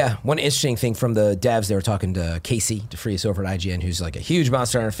 Awesome. Yeah, one interesting thing from the devs, they were talking to Casey DeFries over at IGN, who's a huge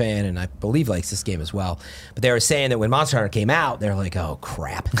Monster Hunter fan, and I believe likes this game as well. But they were saying that when Monster Hunter came out, they're like, oh,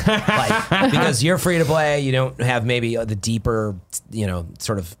 crap. Because you're free to play, you don't have maybe the deeper,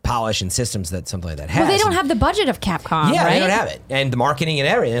 sort of polish and systems that something like that has. Well, they don't have the budget of Capcom, Yeah, right? they don't have it. And the marketing and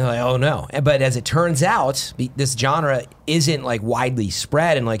everything, they're like, oh no. But as it turns out, this genre isn't widely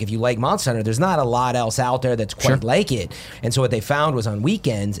spread. And if you like Monster Hunter, there's not a lot else out there that's quite like it. And so what they found was on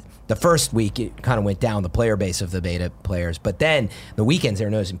weekends, the first week it kind of went down, the player base of the beta players. But then the weekends they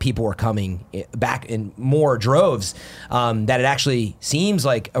were noticing people were coming back in more droves, that it actually seems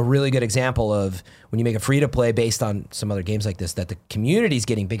like a really good example of when you make a free-to-play based on some other games like this, that the community's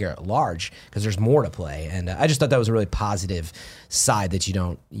getting bigger at large because there's more to play. And I just thought that was a really positive side that you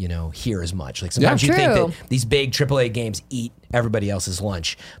don't, hear as much. Sometimes you think True. that these big AAA games eat everybody else's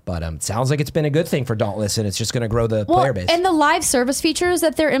lunch, but it sounds like it's been a good thing for Dauntless, and it's just going to grow the player base. And the live service features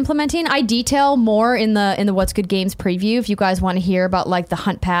that they're implementing, I detail more in the What's Good Games preview. If you guys want to hear about the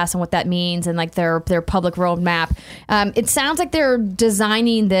Hunt Pass and what that means, and their public roadmap, it sounds like they're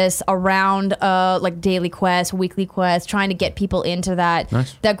designing this around daily quests, weekly quests, trying to get people into that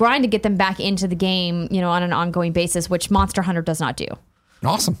grind to get them back into the game, on an ongoing basis, which Monster Hunter does not do.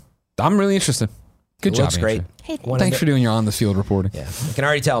 Awesome. I'm really interested. Good job. Looks great. Andrew. Hey, Thanks for doing your on the field reporting. Yeah, I can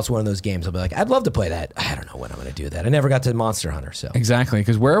already tell it's one of those games. I'll be like, I'd love to play that. I don't know when I'm going to do that. I never got to Monster Hunter, so Exactly,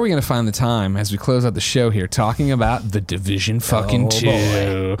 because where are we going to find the time as we close out the show here talking about the Division fucking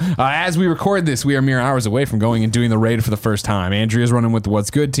 2? As we record this, we are mere hours away from going and doing the raid for the first time. Andrea's running with the What's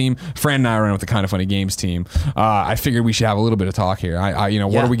Good team. Fran and I are running with the Kind of Funny Games team. I figured we should have a little bit of talk here.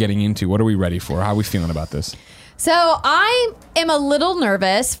 What are we getting into? What are we ready for? How are we feeling about this? So I am a little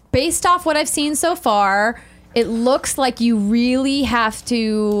nervous based off what I've seen so far. It looks like you really have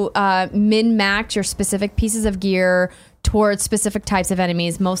to min-max your specific pieces of gear towards specific types of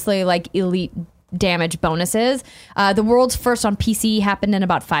enemies, mostly like elite damage bonuses. The world's first on PC happened in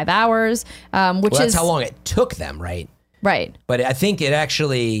about 5 hours, which that's is how long it took them, right? Right. But I think it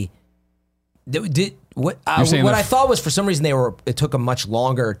actually what I thought was for some reason it took them much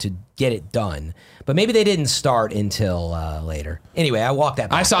longer to get it done. But maybe they didn't start until later. Anyway, I walked that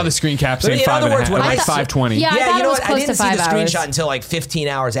back. I saw the screen cap But saying in other words, 5.5, when like I 5:20. Yeah, I thought you it know was what? I close didn't to see the 5 hours. screenshot until like 15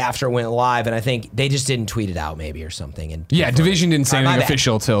 hours after it went live, and I think they just didn't tweet it out maybe or something. And Division didn't say My anything bad.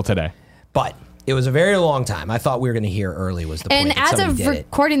 official till today. But it was a very long time. I thought we were going to hear early was the point. And that as somebody of did it.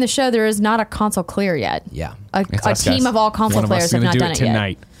 recording the show, there is not a console clear yet. Yeah. A Us, team guys. of all console One of us players is have gonna not do done it it yet.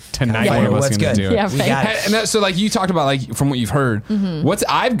 tonight. Tonight, Yeah, one of us what's is going to good? do it. Yeah, We right. got it. And so, like you talked about, like from what you've heard, what's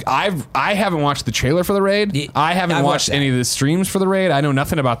I haven't watched the trailer for the raid. I haven't I've watched watched any of the streams for the raid. I know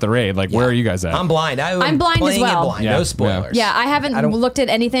nothing about the raid. Like, where are you guys at? I'm blind. I'm blind as playing well. it blind. Yeah. No spoilers. Yeah, I haven't looked at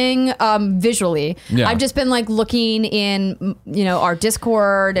anything visually. Yeah. I've just been like looking in, our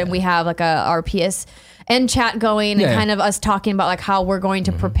Discord, and we have like our PSN chat going, and Yeah. kind of us talking about like how we're going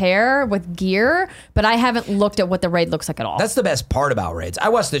to prepare with gear. But I haven't looked at what the raid looks like at all. That's the best part about raids. I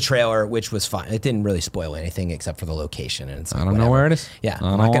watched the trailer, which was fine. It didn't really spoil anything except for the location. And it's like, I don't know whatever. where it is. Yeah, I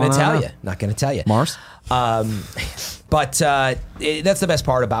I'm don't not going to wanna tell know. you. Not going to tell you. Mars? But that's the best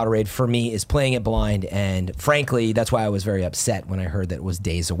part about a raid for me is playing it blind. And frankly, that's why I was very upset when I heard that it was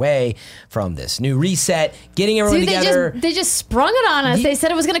days away from this new reset, getting everyone See, together. they just sprung it on us. They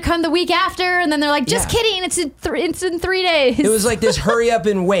said it was going to come the week after, and then they're like, just Yeah. kidding. It's in 3 days. It was like this hurry up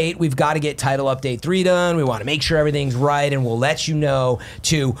and wait. We've got to get title update 3 done. We want to make sure everything's right, and we'll let you know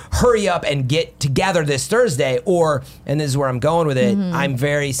to hurry up and get together this Thursday. And this is where I'm going with it, I'm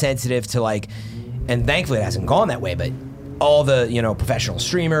very sensitive to like, and thankfully it hasn't gone that way, but all the, professional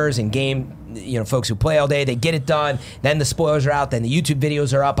streamers and game, folks who play all day, they get it done. Then the spoilers are out. Then the YouTube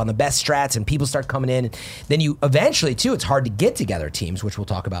videos are up on the best strats, and people start coming in. Then you eventually, too, it's hard to get together teams, which we'll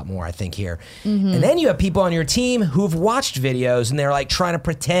talk about more, I think, here. And then you have people on your team who've watched videos, and they're like trying to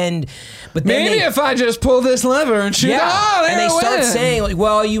pretend. But then Maybe if I just pull this lever and shoot. Oh, and they start win. saying like,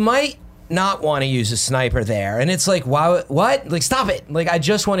 well, you might not want to use a sniper there, and it's like, wow, what? Like, stop it! Like, I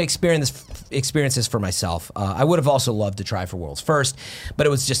just want to experience this for myself. I would have also loved to try for Worlds First, but it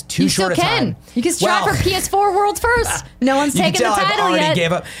was just too you short still a can. time. You can try for PS4 Worlds First. No one's You can taken the tell I've title already yet.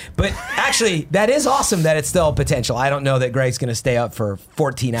 gave up. But actually, that is awesome that it's still potential. I don't know that Greg's going to stay up for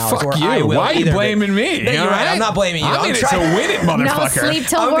 14 hours. Fuck or you. I will Why are you either, but- blaming me? No, you're All right. I'm not blaming you. I'm in it to trying- win it, No motherfucker. sleep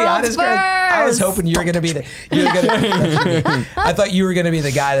till I'll be Worlds honest, Greg. I was hoping you were going to be I thought you were going to be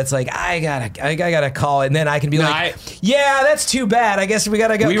the guy that's like, I gotta call it, and then I can be yeah, that's too bad. I guess we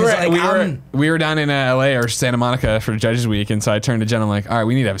gotta go. We were down in LA or Santa Monica for Judges Week, and so I turned to Jen. I'm like, all right,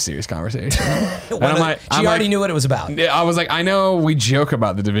 we need to have a serious conversation. And She already knew what it was about. I was like, I know we joke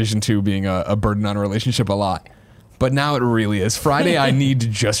about the Division 2 being a burden on a relationship a lot, but now it really is. Friday, I need to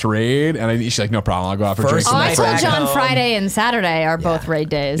just raid, and she's like, no problem, I'll go out for drinks. First Oh, night I told back John home. Friday and Saturday are both raid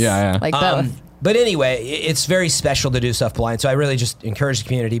days. Yeah. Like both. But anyway, it's very special to do stuff blind. So I really just encourage the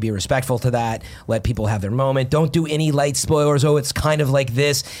community, be respectful to that. Let people have their moment. Don't do any light spoilers. Oh, it's kind of like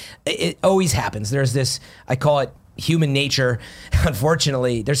this. It always happens. There's this, I call it human nature.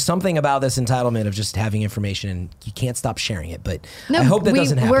 Unfortunately, there's something about this entitlement of just having information, and you can't stop sharing it. But I hope that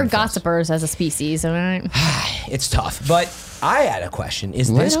doesn't happen. We're for us. gossipers as a species. All right? It's tough. But I had a question.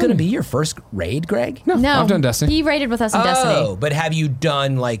 Is this going to be your first raid, Greg? No, I've done Destiny. He raided with us in Destiny. But have you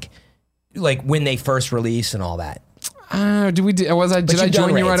done like when they first release and all that? Did I you've join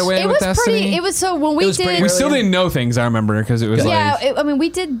done you right raids. away It with was Destiny? pretty. It was so when we was pretty did. We still didn't know things. I remember because it was Yeah, like we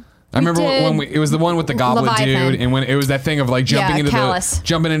did. I remember when it was the one with the goblet Leviathan. dude, and when it was that thing of like jumping Callus.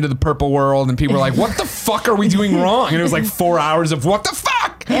 jumping into the purple world, and people were like, "What the fuck are we doing wrong?" And it was like 4 hours of what the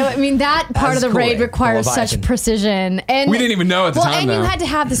fuck. I mean, that part of the cool, raid eh? requires The such Leviathan. precision, and We didn't even know at the time, and though. you had to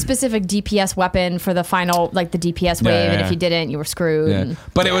have the specific DPS weapon for the final, like the DPS wave, and yeah. if you didn't, you were screwed. Yeah. And-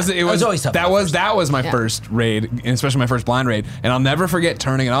 But it was always tough that at was my first raid, and especially my first blind raid, and I'll never forget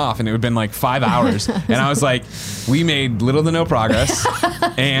turning it off, and it had been like 5 hours, and I was like, we made little to no progress,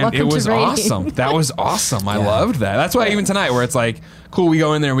 and Welcome it to was raiding. awesome. That was awesome. I loved that. That's why even tonight, where it's like cool. We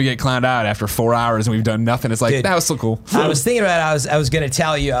go in there and we get clowned out after 4 hours and we've done nothing. It's like, Dude, that was so cool. I was thinking about it. I was going to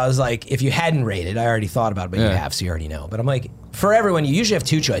tell you, I was like, if you hadn't rated, I already thought about it, but you have, so you already know. But I'm like, for everyone, you usually have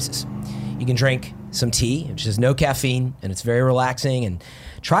two choices. You can drink some tea, which has no caffeine, and it's very relaxing, and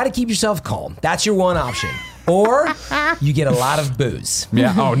try to keep yourself calm. That's your one option. Or you get a lot of booze.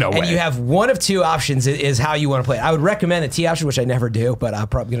 Yeah. Oh, no way. And you have one of two options is how you want to play it. I would recommend the tea option, which I never do, but I'm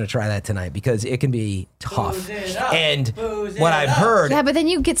probably going to try that tonight because it can be tough. And what I've heard... Yeah, but then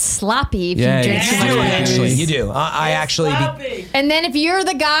you get sloppy if you drink too much. Actually, you do. I actually... And then if you're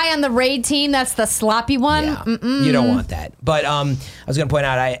the guy on the raid team that's the sloppy one, you don't want that. But I was going to point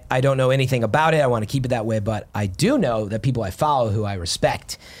out, I don't know anything about it. I want to keep it that way, but I do know that people I follow who I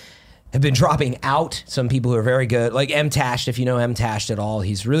respect have been dropping out. Some people who are very good, like M Tashed, if you know M Tashed at all.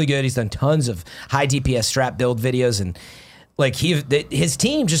 He's really good. He's done tons of high DPS strap build videos, and like his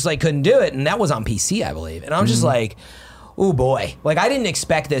team just like couldn't do it, and that was on PC, I believe. And I'm just like, oh boy. Like, I didn't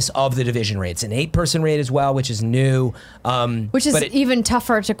expect this of the Division raid. It's an 8-person raid as well, which is new. Which is even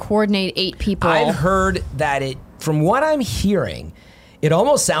tougher to coordinate 8 people. I've heard that from what I'm hearing, it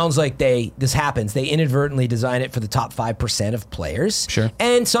almost sounds like this happens. They inadvertently design it for the top 5% of players. Sure.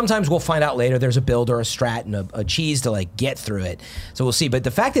 And sometimes we'll find out later there's a build or a strat and a cheese to like get through it. So we'll see. But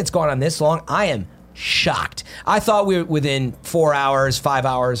the fact that it's gone on this long, I am shocked. I thought we were within 4 hours, 5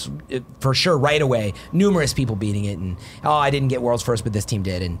 hours, for sure, right away, numerous people beating it. And, I didn't get world's first, but this team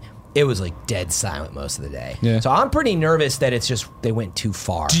did. And it was like dead silent most of the day. Yeah. So I'm pretty nervous that it's just they went too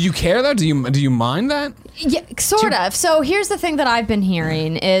far. Do you care though? Do you mind that? Yeah, sort of. So here's the thing that I've been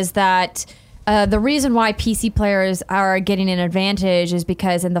hearing is that the reason why PC players are getting an advantage is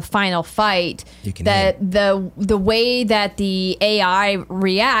because in the final fight, the way that the AI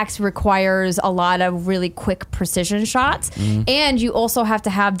reacts requires a lot of really quick precision shots. And you also have to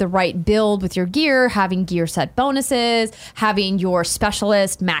have the right build with your gear, having gear set bonuses, having your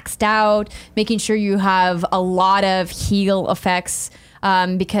specialist maxed out, making sure you have a lot of heal effects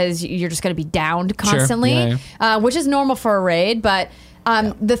because you're just going to be downed constantly, which is normal for a raid, but...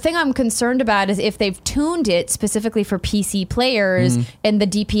 The thing I'm concerned about is if they've tuned it specifically for PC players and the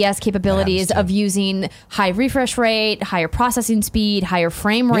DPS capabilities of using high refresh rate, higher processing speed, higher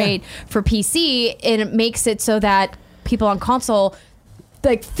frame rate for PC, and it makes it so that people on console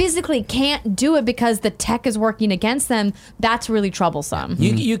like physically can't do it because the tech is working against them. That's really troublesome.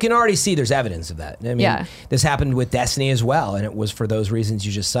 You can already see there's evidence of that. I mean, this happened with Destiny as well, and it was for those reasons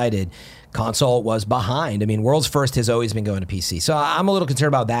you just cited. Console was behind. I mean, World's First has always been going to PC. So I'm a little concerned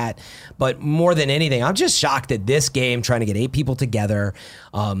about that. But more than anything, I'm just shocked that this game, trying to get 8 people together,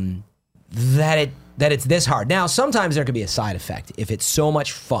 that it's this hard. Now, sometimes there could be a side effect. If it's so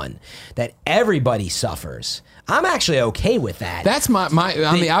much fun that everybody suffers, I'm actually okay with that. That's my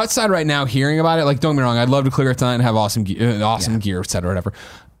on the outside right now, hearing about it, like, don't get me wrong, I'd love to clear it tonight and have awesome gear, et cetera, whatever.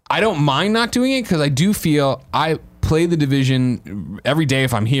 I don't mind not doing it because I do feel I play the Division every day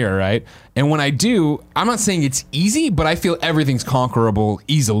if I'm here, right? And when I do, I'm not saying it's easy, but I feel everything's conquerable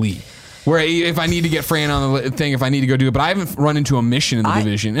easily. Where if I need to get Fran on the thing, if I need to go do it, but I haven't run into a mission in the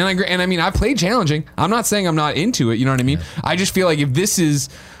Division. And I mean, I played challenging. I'm not saying I'm not into it, you know what I mean? I just feel like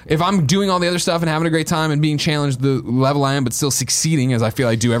if I'm doing all the other stuff and having a great time and being challenged the level I am, but still succeeding as I feel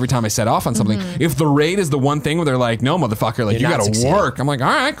I do every time I set off on something, if the raid is the one thing where they're like, no, motherfucker, like, you gotta work. I'm like, all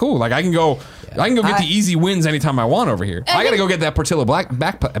right, cool. Like, I can go get the easy wins anytime I want over here. I gotta go get that Portillo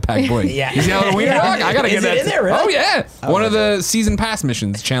backpack bling. You see how the wiener dog? I gotta get that. In there, really? Oh yeah, one of the season pass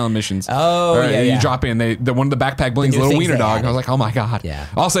missions, challenge missions. You drop in. One of the backpack blings, little wiener dog. I was like, oh my god. Yeah.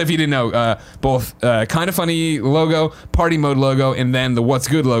 Also, if you didn't know, both kind of funny logo, party mode logo, and then the what's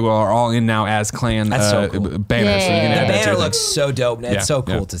good logo are all in now as clan so cool. banners. So you can the add that banner to looks so dope. It's so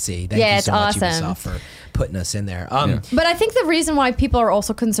cool to see. Thank you so much, Ubisoft, for putting us in there. But I think the reason why people are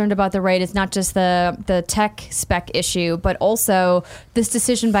also concerned about the raid is not just the tech spec issue, but also this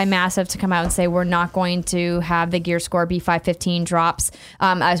decision by Massive to come out and say we're not going to have the gear score be 515 drops.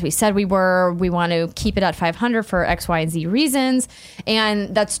 As we said we want to keep it at 500 for X, Y, and Z reasons.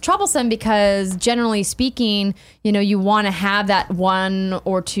 And that's troublesome because generally speaking, you want to have that 1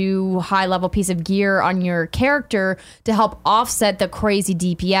 or 2 high level piece of gear on your character to help offset the crazy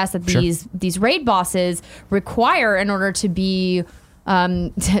DPS that these raid bosses require in order to be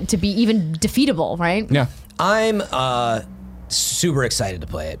to be even defeatable, right? Yeah. I'm super excited to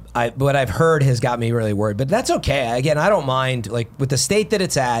play it. What I've heard has got me really worried, but that's okay. Again, I don't mind. Like, with the state that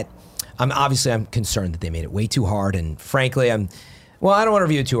it's at, I'm concerned that they made it way too hard, and frankly, I don't want to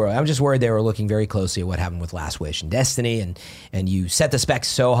review it too early. I'm just worried they were looking very closely at what happened with Last Wish and Destiny, and you set the specs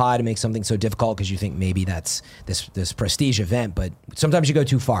so high to make something so difficult because you think maybe that's this prestige event, but sometimes you go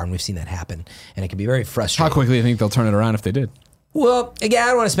too far, and we've seen that happen, and it can be very frustrating. How quickly do you think they'll turn it around if they did? Well, again, I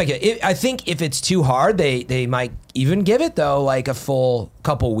don't want to speculate. I think if it's too hard, they might even give it, though, like a full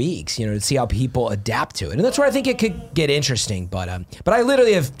couple weeks, to see how people adapt to it. And that's where I think it could get interesting. But I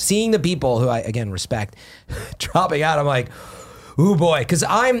literally have seen the people who I, again, respect dropping out. I'm like, ooh, boy. Because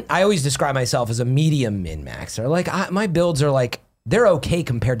I always describe myself as a medium min-maxer. Like, my builds are like, they're okay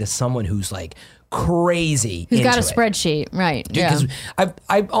compared to someone who's like, crazy. Who's got a it. spreadsheet, right? Because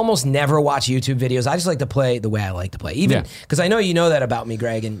I almost never watch YouTube videos. I just like to play the way I like to play. Even because I know you know that about me,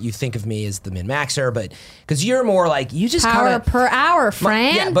 Greg, and you think of me as the min-maxer, but because you're more like, you just power kind of per hour,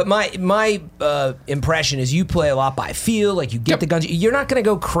 Fran. Yeah, but my impression is you play a lot by feel. Like you get the guns. You're not going to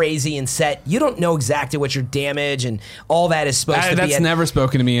go crazy and set. You don't know exactly what your damage and all that is supposed to be. That's never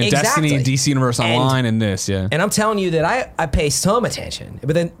spoken to me in Destiny and DC Universe Online and this, And I'm telling you that I pay some attention,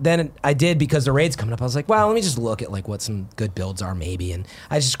 but then I did because the raid's coming up. I was like, well, let me just look at like what some good builds are maybe, and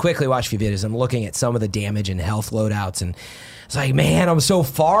I just quickly watched a few videos. I'm looking at some of the damage and health loadouts, and it's like, man, I'm so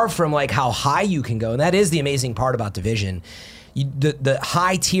far from like how high you can go, and that is the amazing part about Division. The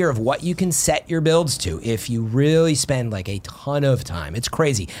high tier of what you can set your builds to if you really spend like a ton of time. It's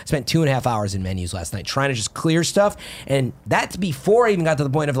crazy. I spent 2.5 hours in menus last night trying to just clear stuff, and that's before I even got to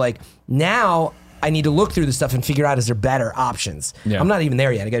the point of like, now I need to look through the stuff and figure out, is there better options? I'm not even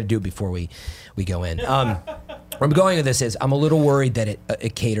there yet. I got to do it before we go in. Where I'm going with this is I'm a little worried that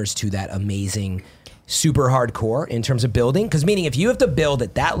it caters to that amazing, super hardcore in terms of building. Because meaning if you have to build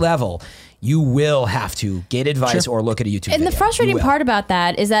at that level, you will have to get advice or look at a YouTube video. And the frustrating part about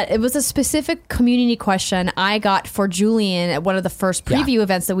that is that it was a specific community question I got for Julian at one of the first preview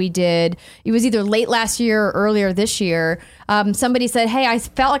events that we did. It was either late last year or earlier this year. Somebody said, hey, I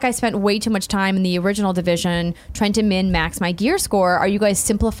felt like I spent way too much time in the original Division trying to min-max my gear score. Are you guys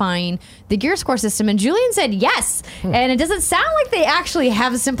simplifying the gear score system? And Julian said yes. And it doesn't sound like they actually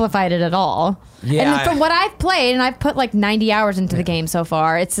have simplified it at all. Yeah, and from what I've played, and I've put like 90 hours into the game so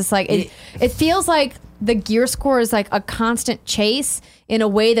far, it's just like, it feels like the gear score is like a constant chase in a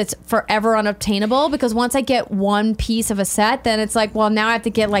way that's forever unobtainable, because once I get one piece of a set, then it's like, well, now I have to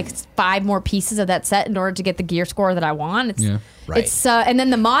get like 5 more pieces of that set in order to get the gear score that I want. It's and then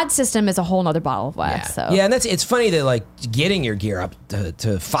the mod system is a whole nother bottle of wax. And it's funny that like getting your gear up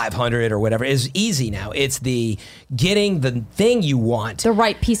to 500 or whatever is easy now. It's the getting the thing you want, the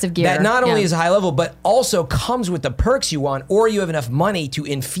right piece of gear that not only is high level but also comes with the perks you want, or you have enough money to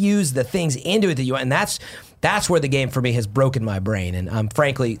infuse the things into it that you want. And that's where the game for me has broken my brain, and I'm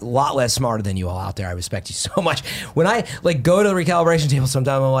frankly a lot less smarter than you all out there. I respect you so much. When I like go to the recalibration table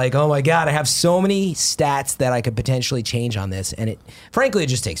sometime, I'm like, oh my God, I have so many stats that I could potentially change on this, and it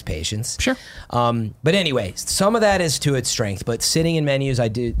just takes patience. Sure. But anyway, some of that is to its strength, but sitting in menus,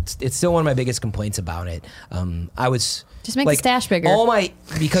 it's still one of my biggest complaints about it. I was... Just make the stash bigger.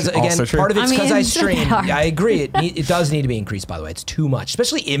 Because again, part of it's because I stream. I agree. It does need to be increased, by the way. It's too much,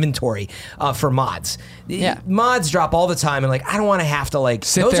 especially inventory for mods. Mods drop all the time, and like, I don't want to have to like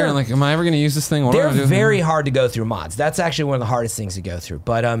sit there and like, am I ever going to use this thing? They're very hard to go through mods. That's actually one of the hardest things to go through.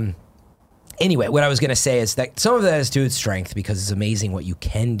 But anyway, what I was going to say is that some of that is to its strength, because it's amazing what you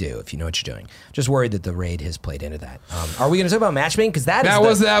can do if you know what you're doing. Just worried that the raid has played into that. Are we going to talk about matchmaking? Because that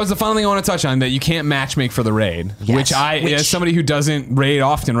was the final thing I want to touch on, that you can't matchmake for the raid, which as somebody who doesn't raid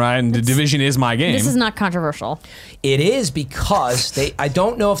often, right, and the Division is my game. This is not controversial. It is, because I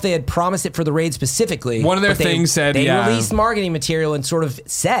don't know if they had promised it for the raid specifically. One of their things said, they released marketing material and sort of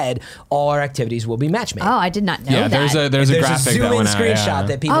said all our activities will be matchmade. Oh, I did not know that. There's a graphic zoom that went in screenshot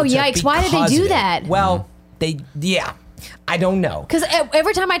that people took. Yikes! Why did they do that? Well, I don't know. Because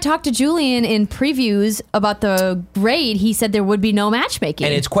every time I talked to Julian in previews about the raid, he said there would be no matchmaking.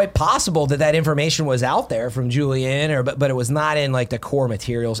 And it's quite possible that information was out there from Julian, but it was not in like the core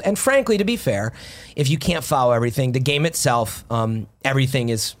materials. And frankly, to be fair, if you can't follow everything, the game itself, everything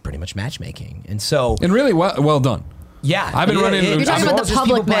is pretty much matchmaking. And really well done. Yeah, I've been running. You're talking about the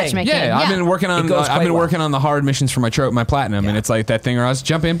public matchmaking. Yeah, I've been working on. Working on the hard missions for my platinum, and it's like that thing where I was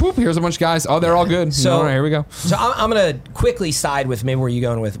jump in, boop. Here's a bunch of guys. Oh, they're all good. So all right, here we go. So I'm gonna quickly side with maybe where you're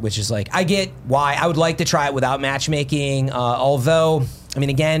going with, which is like, I get why I would like to try it without matchmaking. Although, I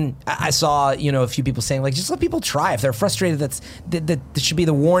mean, again, I saw a few people saying like, just let people try. If they're frustrated, that should be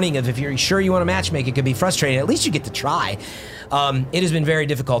the warning of, if you're sure you want to matchmake, it could be frustrating. At least you get to try. It has been very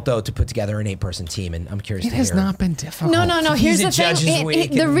difficult, though, to put together an 8-person team, and I'm curious to hear. It has not been difficult. No. Here's the thing.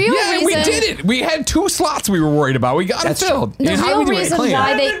 The real reason... we did it. We had 2 slots we were worried about. We got them filled. The real reason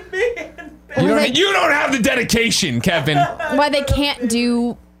why you don't have the dedication, Kevin. Why they can't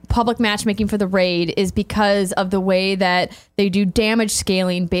do public matchmaking for the raid is because of the way that they do damage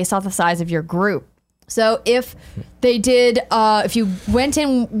scaling based off the size of your group. So if they did, if you went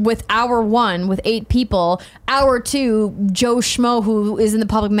in with hour 1 with 8 people, hour 2, Joe Schmo, who is in the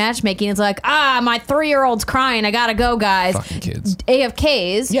public matchmaking, is like, my 3-year-old's crying. I gotta go, guys. Fucking kids.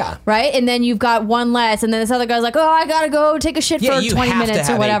 AFKs. Yeah. Right? And then you've got one less. And then this other guy's like, I gotta go take a shit for you 20 have to minutes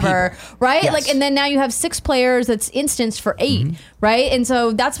or have 8 whatever. people. Right? Yes. Like, and then now you have 6 players that's instanced for 8. Right? And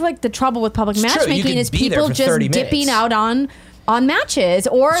so that's like the trouble with public It's true. You matchmaking could is be there people for just 30 dipping minutes. out on matches,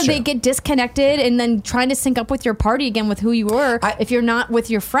 or Sure. they get disconnected, and then trying to sync up with your party again with who you were if you're not with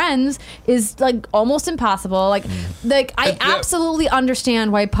your friends is like almost impossible. Like I absolutely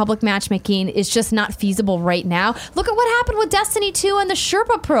understand why public matchmaking is just not feasible right now. Look at what happened with Destiny 2 and the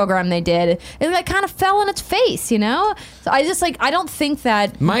Sherpa program they did. It like kind of fell on its face, you know? So I just I don't think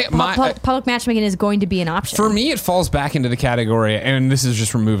that public matchmaking is going to be an option. For me, it falls back into the category, and this is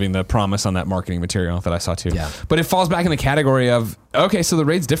just removing the promise on that marketing material that I saw too. Yeah. But it falls back in the category of, okay, so the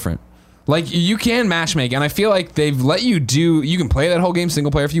raid's different. Like, you can matchmake, and I feel like they've let you can play that whole game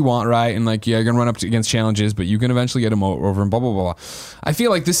single player if you want, right? And like, you're gonna run up against challenges, but you can eventually get them over and blah, blah, blah. I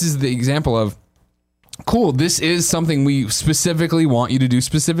feel like this is the example of, cool, this is something we specifically want you to do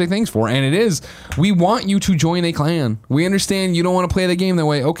specific things for, and it is, we want you to join a clan. We understand you don't want to play the game that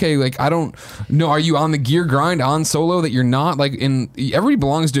way. Okay, like, I don't know, are you on the gear grind on solo that you're not? Like, everybody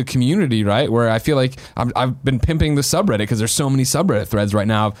belongs to a community, right? Where I feel like I've been pimping the subreddit because there's so many subreddit threads right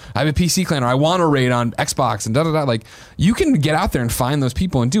now. I have a PC clan, or I want to raid on Xbox, and da-da-da. Like, you can get out there and find those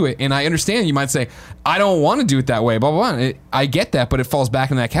people and do it, and I understand you might say, I don't want to do it that way, blah, blah, blah. I get that, but it falls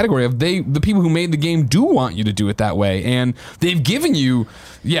back in that category of the people who made the game do want you to do it that way, and they've given you,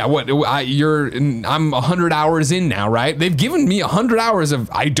 I'm 100 hours in now, right? They've given me 100 hours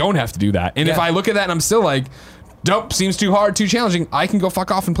of I don't have to do that, and if I look at that and I'm still like, dope, seems too hard, too challenging, I can go fuck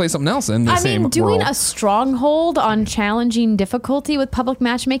off and play something else in the same world. Doing a stronghold on challenging difficulty with public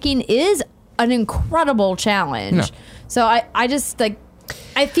matchmaking is an incredible challenge. No. So I just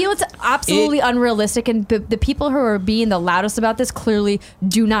I feel it's absolutely unrealistic, and the people who are being the loudest about this clearly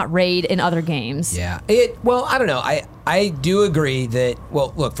do not raid in other games. Yeah. Well, I don't know. I do agree that,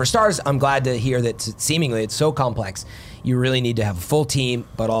 well, look, for starters, I'm glad to hear that seemingly it's so complex. You really need to have a full team,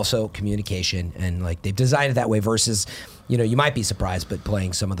 but also communication, and like they've designed it that way versus, you might be surprised, but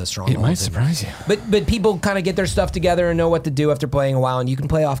playing some of the strongholds. It might surprise you. But people kind of get their stuff together and know what to do after playing a while, and you can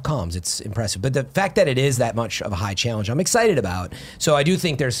play off comms. It's impressive. But the fact that it is that much of a high challenge, I'm excited about. So I do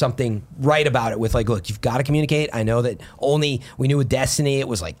think there's something right about it with like, look, you've got to communicate. I know that we knew with Destiny, it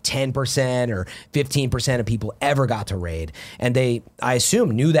was like 10% or 15% of people ever got to raid. And I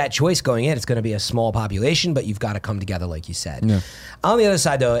assume, knew that choice going in. It's going to be a small population, but you've got to come together like you said. Yeah. On the other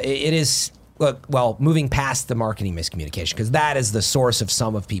side, though, it is... Look, well, moving past the marketing miscommunication, because that is the source of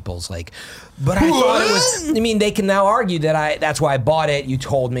some of people's but I thought it was, they can now argue that that's why I bought it, you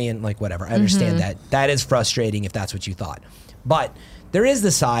told me, and like whatever. I understand that. That is frustrating if that's what you thought. But there is the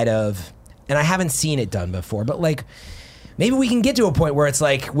side of, and I haven't seen it done before, but like, maybe we can get to a point where it's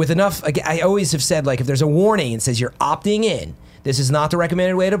like, with enough, I always have said, like, if there's a warning and says you're opting in, this is not the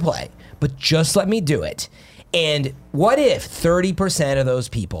recommended way to play, but just let me do it. And what if 30% of those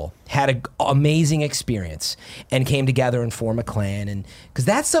people had an amazing experience and came together and form a clan? And because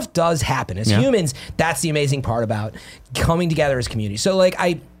that stuff does happen. As humans, that's the amazing part about coming together as community. So like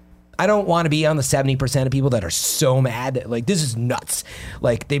I don't want to be on the 70% of people that are so mad that like this is nuts.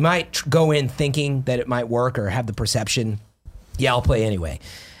 Like they might go in thinking that it might work or have the perception, I'll play anyway.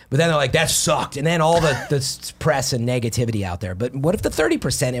 But then they're like, that sucked. And then all the press and negativity out there. But what if the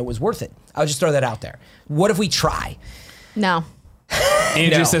 30% it was worth it? I'll just throw that out there. What if we try? No.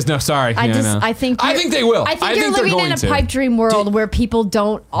 Andrew says no. Sorry. I think they will. I think you're living in a pipe dream world where people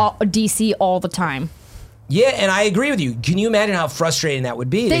don't DC all the time. Yeah, and I agree with you. Can you imagine how frustrating that would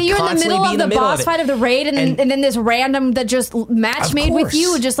be? That you're in the middle of the boss fight of the raid, and then this random that just match made with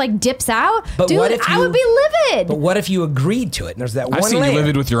you just like dips out. But dude, what if I would be livid. But what if you agreed to it? And there's that one I've seen layer you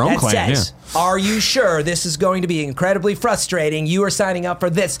livid with your own clan. Says, are you sure this is going to be incredibly frustrating? You are signing up for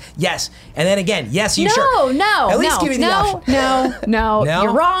this. Yes. And then again, yes, you sure. No. At least give me the option. No.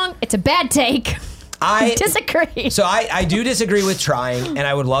 You're wrong. It's a bad take. I disagree. So I do disagree with trying, and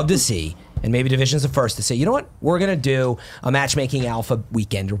I would love to see. And maybe Division's the first to say, you know what, we're going to do a matchmaking alpha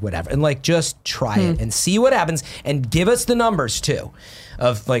weekend or whatever. And like, just try it and see what happens and give us the numbers too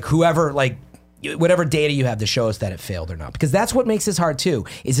of like whoever, like whatever data you have to show us that it failed or not. Because that's what makes this hard too,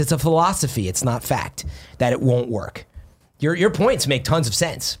 is it's a philosophy. It's not fact that it won't work. Your points make tons of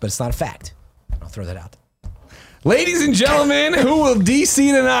sense, but it's not a fact. I'll throw that out there. Ladies and gentlemen, who will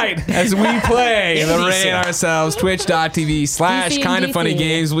DC tonight as we play the DC. rain ourselves?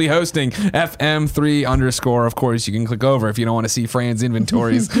 Twitch.tv/kindafunnygames. We'll be hosting FM3_. Of course, you can click over if you don't want to see Fran's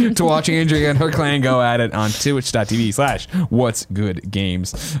inventories to watch Andrea and her clan go at it on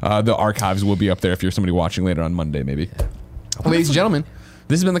Twitch.tv/whatsgoodgames. The archives will be up there if you're somebody watching later on Monday, maybe. Ladies and gentlemen,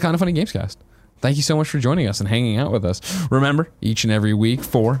 this has been the Kinda Funny Gamescast. Thank you so much for joining us and hanging out with us. Remember, each and every week,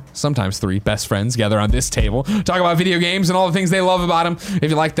 4, sometimes 3 best friends gather on this table, talk about video games and all the things they love about them. If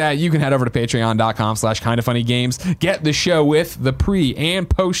you like that, you can head over to patreon.com/kindafunnygames. Get the show with the pre and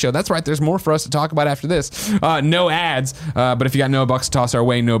post show. That's right, there's more for us to talk about after this. No ads, but if you got no bucks to toss our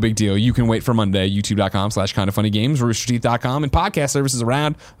way, no big deal. You can wait for Monday, youtube.com/kindafunnygames, roosterteeth.com, and podcast services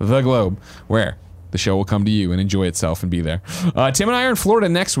around the globe, where the show will come to you and enjoy itself and be there. Tim and I are in Florida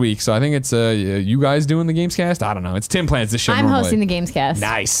next week, so I think it's you guys doing the Gamescast? I don't know. It's Tim plans this show I'm normally. hosting the Gamescast.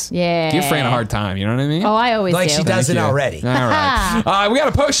 Nice. Yeah. Give Fran a hard time, you know what I mean? Oh, I always Like do. she does it you. already. All right. We got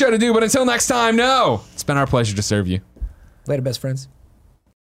a post show to do, but until next time, no. It's been our pleasure to serve you. Later, best friends.